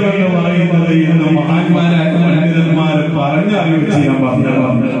പ്രേതമെന്ന് പറയുന്നത് എന്ന് മഹാന്മാരായ പണ്ഡിതന്മാരെ പറഞ്ഞറിയിച്ച് ഞാൻ പറഞ്ഞു.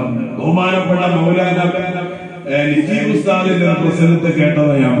 ബഹുമാനപ്പെട്ട മൗലാന നജീബ് ഉസ്താദിന്റെ പ്രസംഗത്തെ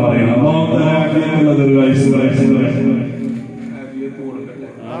കേട്ടത് ഞാൻ പറയണം.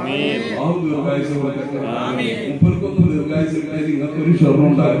 മുപ്പർക്കൊന്നും ദീർഘായുസ് ഇങ്ങനത്തെ ഒരു ഷെറും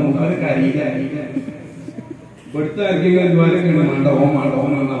ഉണ്ടാകും. ഇവിടുത്തെ ആർക്കെങ്കിലും വേണ്ട ഓം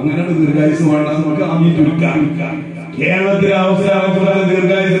അങ്ങനെയാണ് ദീർഘായുസ് വേണ്ട നമുക്ക് ആദ്യം ചുരുക്കാം. കേരളത്തിലെ അവസരം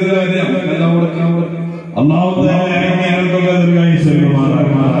ദീർഘായുസ് അള്ളാഹു ദീർഘായുസ്.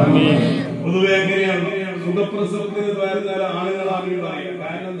 പൊതുവെ എങ്ങനെയാണ് സുഖപ്രസവത്തിന് വരുന്ന ആണുങ്ങളാണ്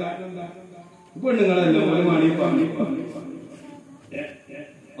കാരണം എന്താ? പെണ്ണുങ്ങളല്ല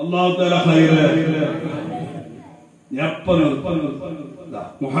അള്ളാഹു തആല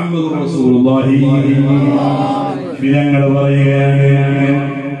മുഹമ്മദ് റസൂലുള്ളാഹി ഞങ്ങൾ പറയുകയാണ്,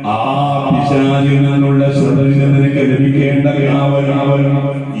 ആ പിശാചിൽ നിന്നുള്ള ശുദ്ധത്തിൽ നിനക്ക് ലഭിക്കേണ്ട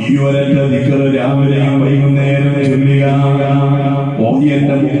ഈ ഒരൊറ്റ ദിക്ർ രാവിലെയും വൈകുന്നേരം ചൊല്ലുക. ഓ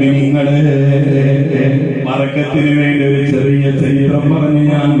എന്റെ മുഅ്മിനീങ്ങളെ, മറക്കത്തിന് വേണ്ടി ഒരു ചെറിയ ചരിത്രം പറഞ്ഞ്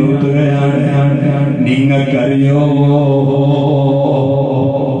ഞാൻ നിർത്തുകയാണ്. നിങ്ങൾക്കറിയോ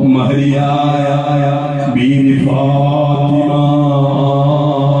മഹരിയായ ബീവി ഫാത്തിമ,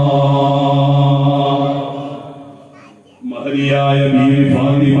 മഹരിയായ ബീവി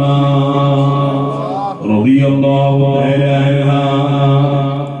ഫാത്തിമ റളിയല്ലാഹു തആല അൻഹാ,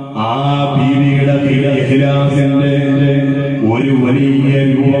 ആ ബീവിയുടെ ഇഖ്ലാസിന്റെ ഒരു വലിയ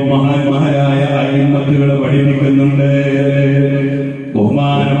രൂപം മഹാന്മാരായ അയിമ്മത്തുകൾ പഠിപ്പിക്കുന്നുണ്ട്.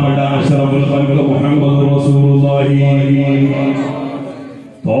 ബഹുമാനപ്പെട്ട അഷ്റഫുൽ ഖൽഖ് മുഹമ്മദ് റസൂലുള്ളാഹി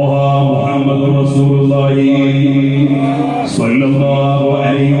മുഹമ്മദ് റസൂലുള്ളാഹി സ്വല്ലല്ലാഹു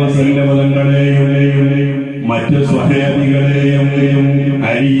അലൈഹി വസല്ലം തങ്ങളെയും മറ്റ് സ്വഹാബികളെയും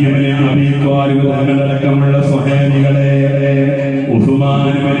അലി ഇബ്നു അബീ ത്വാലിബ് തങ്ങളടക്കമുള്ള സ്വഹാബികളെ ഉസ്മാൻ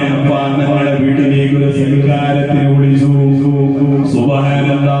ഇബ്നു അഫ്ഫാൻ തങ്ങളുടെ വീട്ടിലേക്ക് ഒരു സൽക്കാരത്തിന് വിളിച്ചു.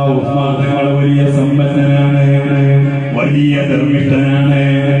 സുബ്ഹാനല്ലാഹ്, ഉസ്മാൻ തങ്ങൾ വലിയ സമ്പന്നനാണ്, വലിയ ധർമ്മിഷ്ഠനാണ്,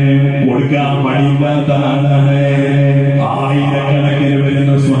 കൊടുക്കാൻ മടിയില്ലാത്ത ആളാണ്. ആയിരക്കണക്കിന്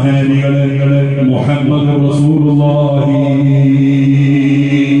വരുന്ന സ്വഹാബികൾ മുഹമ്മദ് റസൂലുള്ളാഹി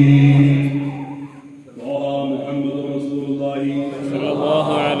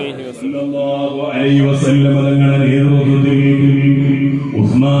സ്വല്ലല്ലാഹു അലൈഹി വസല്ലം തങ്ങളുടെ നേതൃത്വത്തിൽ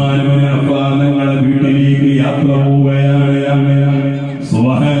ഉസ്മാൻ ഇബ്നു അഫ്ഫാൻ തങ്ങളുടെ വീട്ടിലേക്ക് യാത്ര പോവുകയാണ്.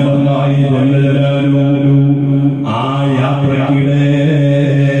 സുബ്ഹാനല്ലാഹി ജല്ല ജലാലുഹു, ആ യാത്രയ്ക്കിടെ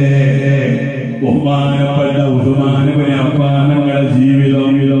ബഹുമാനപ്പെട്ട ഉസ്മാൻ ഇബ്നു അഫ്ഫാൻ തങ്ങളുടെ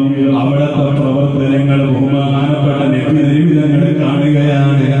ജീവിതം, അവിടുത്തെ പ്രവർത്തനങ്ങൾ ബഹുമാനപ്പെട്ട നബി ജീവിതങ്ങൾ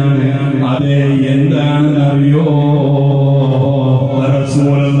കാണുകയാണ്. അതെ, എന്താണെന്നറിയോ?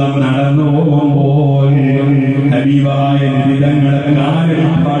 റസൂലുള്ളാഹി നടന്നു പോകുമ്പോൾ ഹബീബായ നബി തങ്ങളെ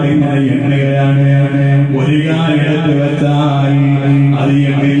കാലിപ്പാടിങ്ങനെ എണ്ണുകയാണ്. ഒരു കാലെടുത്ത് വെച്ചാൽ അത്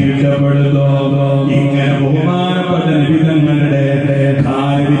എണ്ണി ഇഷ്ടപ്പെടുത്തോ? ഇങ്ങനെ ബഹുമാനപ്പെട്ട നബി തങ്ങളുടെ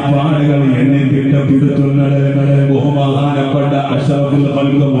കാലിപ്പാടുകൾ എണ്ണി തിട്ടപ്പെടുത്തുന്നത് ബഹുമാനപ്പെട്ട അഷ്റഫുൽ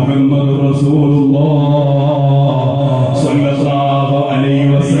ഖൽഖ് മുഹമ്മദ് റസൂലുള്ളാഹി സ്വല്ലല്ലാഹു അലൈഹി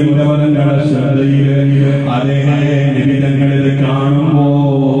വസല്ലം തങ്ങളുടെ ശ്രദ്ധയിൽ അതേ നബി തങ്ങളിത്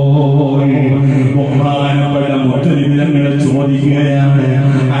കാണുമ്പോൾ ബഹുമാനപ്പെട്ട മുത്തനബി തങ്ങളെ ചോദിക്കുകയാണ്,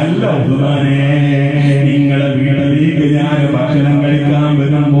 അല്ല ഉസ്മാനെ, നിങ്ങളുടെ വീട്ടിലേക്ക് ഞാൻ ഭക്ഷണം കഴിക്കാൻ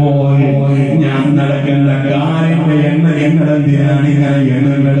വരുമ്പോൾ ഞാൻ നടക്കുന്ന കാലിന്റെ എണ്ണ നിങ്ങളെന്തിനാണ് ഇങ്ങനെ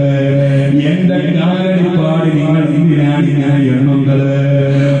എണ്ണുന്നത്? എന്റെ കാലടിപ്പാട് നിങ്ങൾ എന്തിനാണ് ഇങ്ങനെ എണ്ണുന്നത്?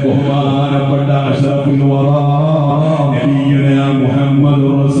 ബഹുമാനപ്പെട്ട അഷ്റഫുൽ വറാ നബിയുനാ മുഹമ്മദ്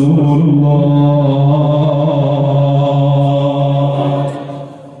റസൂലുള്ളാഹി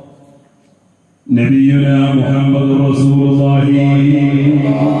നബിയുനാ മുഹമ്മദ് റസൂലുള്ളാഹി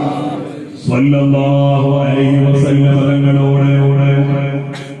സ്വല്ലല്ലാഹു അലൈഹി വസല്ലം തങ്ങളോട്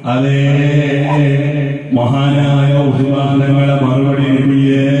അതേ മഹാനായ ഉസ്മാൻ തങ്ങളെ മറുപടി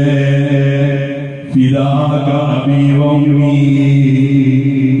നബിയേ, ഫിദാക അബീ വഉമ്മീ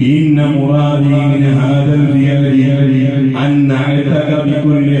ഇന്ന മുറാദി മിൻ ഹാദൽ ഫിഅലി അൻ നഅതക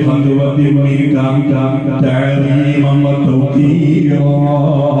ബികുല്ലി ഖത്വത്തിൻ മിൻക തഅദീമൻ വതൗഖീറാ.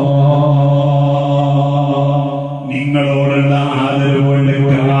 നിങ്ങളോടുള്ള ആദരവ് കൊണ്ട്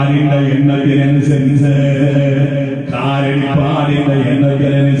കാലിന്റെ എണ്ണത്തിനനുസരിച്ച്, കാലടിപ്പാടിന്റെ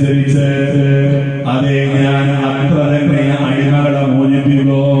എണ്ണത്തിനനുസരിച്ച് അതേ ഞാൻ അത്ര തന്നെ അടിമകളെ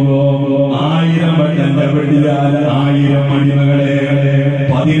മോചിപ്പിക്കോ. 1000 വട്ടം ചവിട്ടിയാൽ 1000 അടിമകളെ,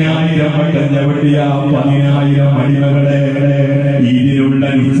 10,000 വട്ടം ചവിട്ടിയാൽ 10,000 അടിമകളെ. ഇതിനുള്ള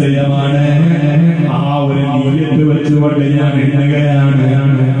നിശ്ചയമാണ്. ആ ഒരു നീയത്ത് വെച്ചുകൊണ്ട് ഞാൻ എണ്ണുകയാണ്.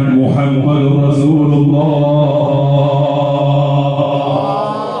 മുഹമ്മദ് റസൂലുള്ളാഹി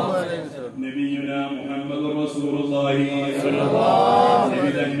നബിയുനാ മുഹമ്മദ് റസൂലുള്ളാഹി നബി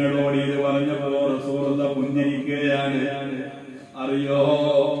തങ്ങളോട് ഇത് പറഞ്ഞപ്പോൾ റസൂലുള്ളാഹി പുഞ്ചിരിക്കുകയാണ്. അറിയോ,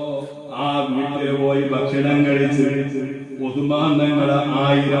 ആ വീട്ടിൽ പോയി ഭക്ഷണം കഴിച്ച് ഉസ്മാൻ തങ്ങളെ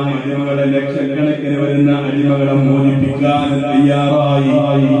 1000 അടിമകളെ, ലക്ഷക്കണക്കിന് വരുന്ന അടിമകളെ മോചിപ്പിക്കാൻ തയ്യാറായി.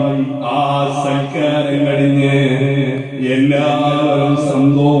 ആ സൽക്കാരം കഴിഞ്ഞ് എല്ലാവരും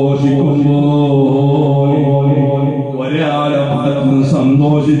സന്തോഷിക്കുമ്പോൾ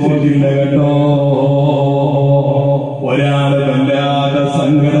സന്തോഷിച്ചിട്ടില്ല കേട്ടോ. ഒരാൾ വല്ലാത്ത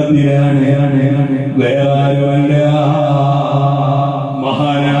സങ്കടത്തിലാണ്. വേറാരുമല്ല,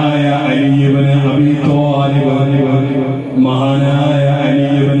 മഹാനായ അലി ഇബ്നു അബീ ത്വാലിബ്, മഹാനായ അലി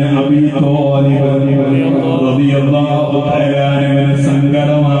ഇബ്നു അബീ ത്വാലിബ് റളിയല്ലാഹു തആല അൻഹു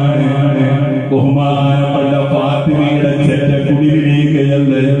സങ്കടമാണ്. ബഹുമാനപ്പെട്ട ഫാത്തിമയുടെ ചെറ്റക്കുടിയിലേക്ക്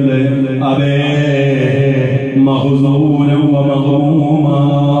അതേ മഹ്സൂനം വമഹ്മൂമാ,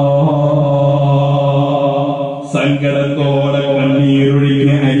 സങ്കടത്തോടെ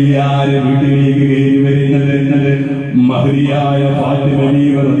കണ്ണീരൊഴുക്കി അലിയാരെ വീട്ടിലേക്ക് കയറി വരുന്നത് മഹ്രിയായ ഫാത്തിമ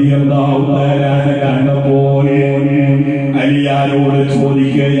റളിയല്ലാഹു തആല കണ്ടപ്പോൾ അലിയാരോട്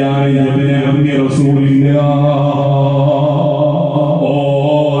ചോദിക്കുകയാണ്, ഇബ്നു അമ്മി റസൂലില്ലാഹ്, ഓ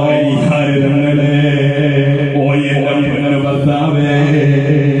അലിയാരെ തങ്ങളെ, ഓ എന്റെ പൊന്നു ഭർത്താവേ,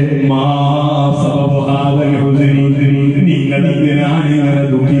 മാ സബബു ഹാദൽ ഹുസ്നി, നിങ്ങളെന്തിനാണ് ഇങ്ങനെ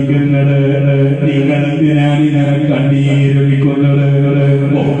ദുഃഖിക്കുന്നത്? നിങ്ങളെന്തിനാണ് ഇങ്ങനെ കണ്ണീരൊഴുക്കുന്നത്?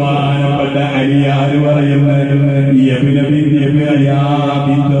 ബഹുമാനപ്പെട്ട അലിയാര് പറയുന്നത്, ഇബ്നു അബീ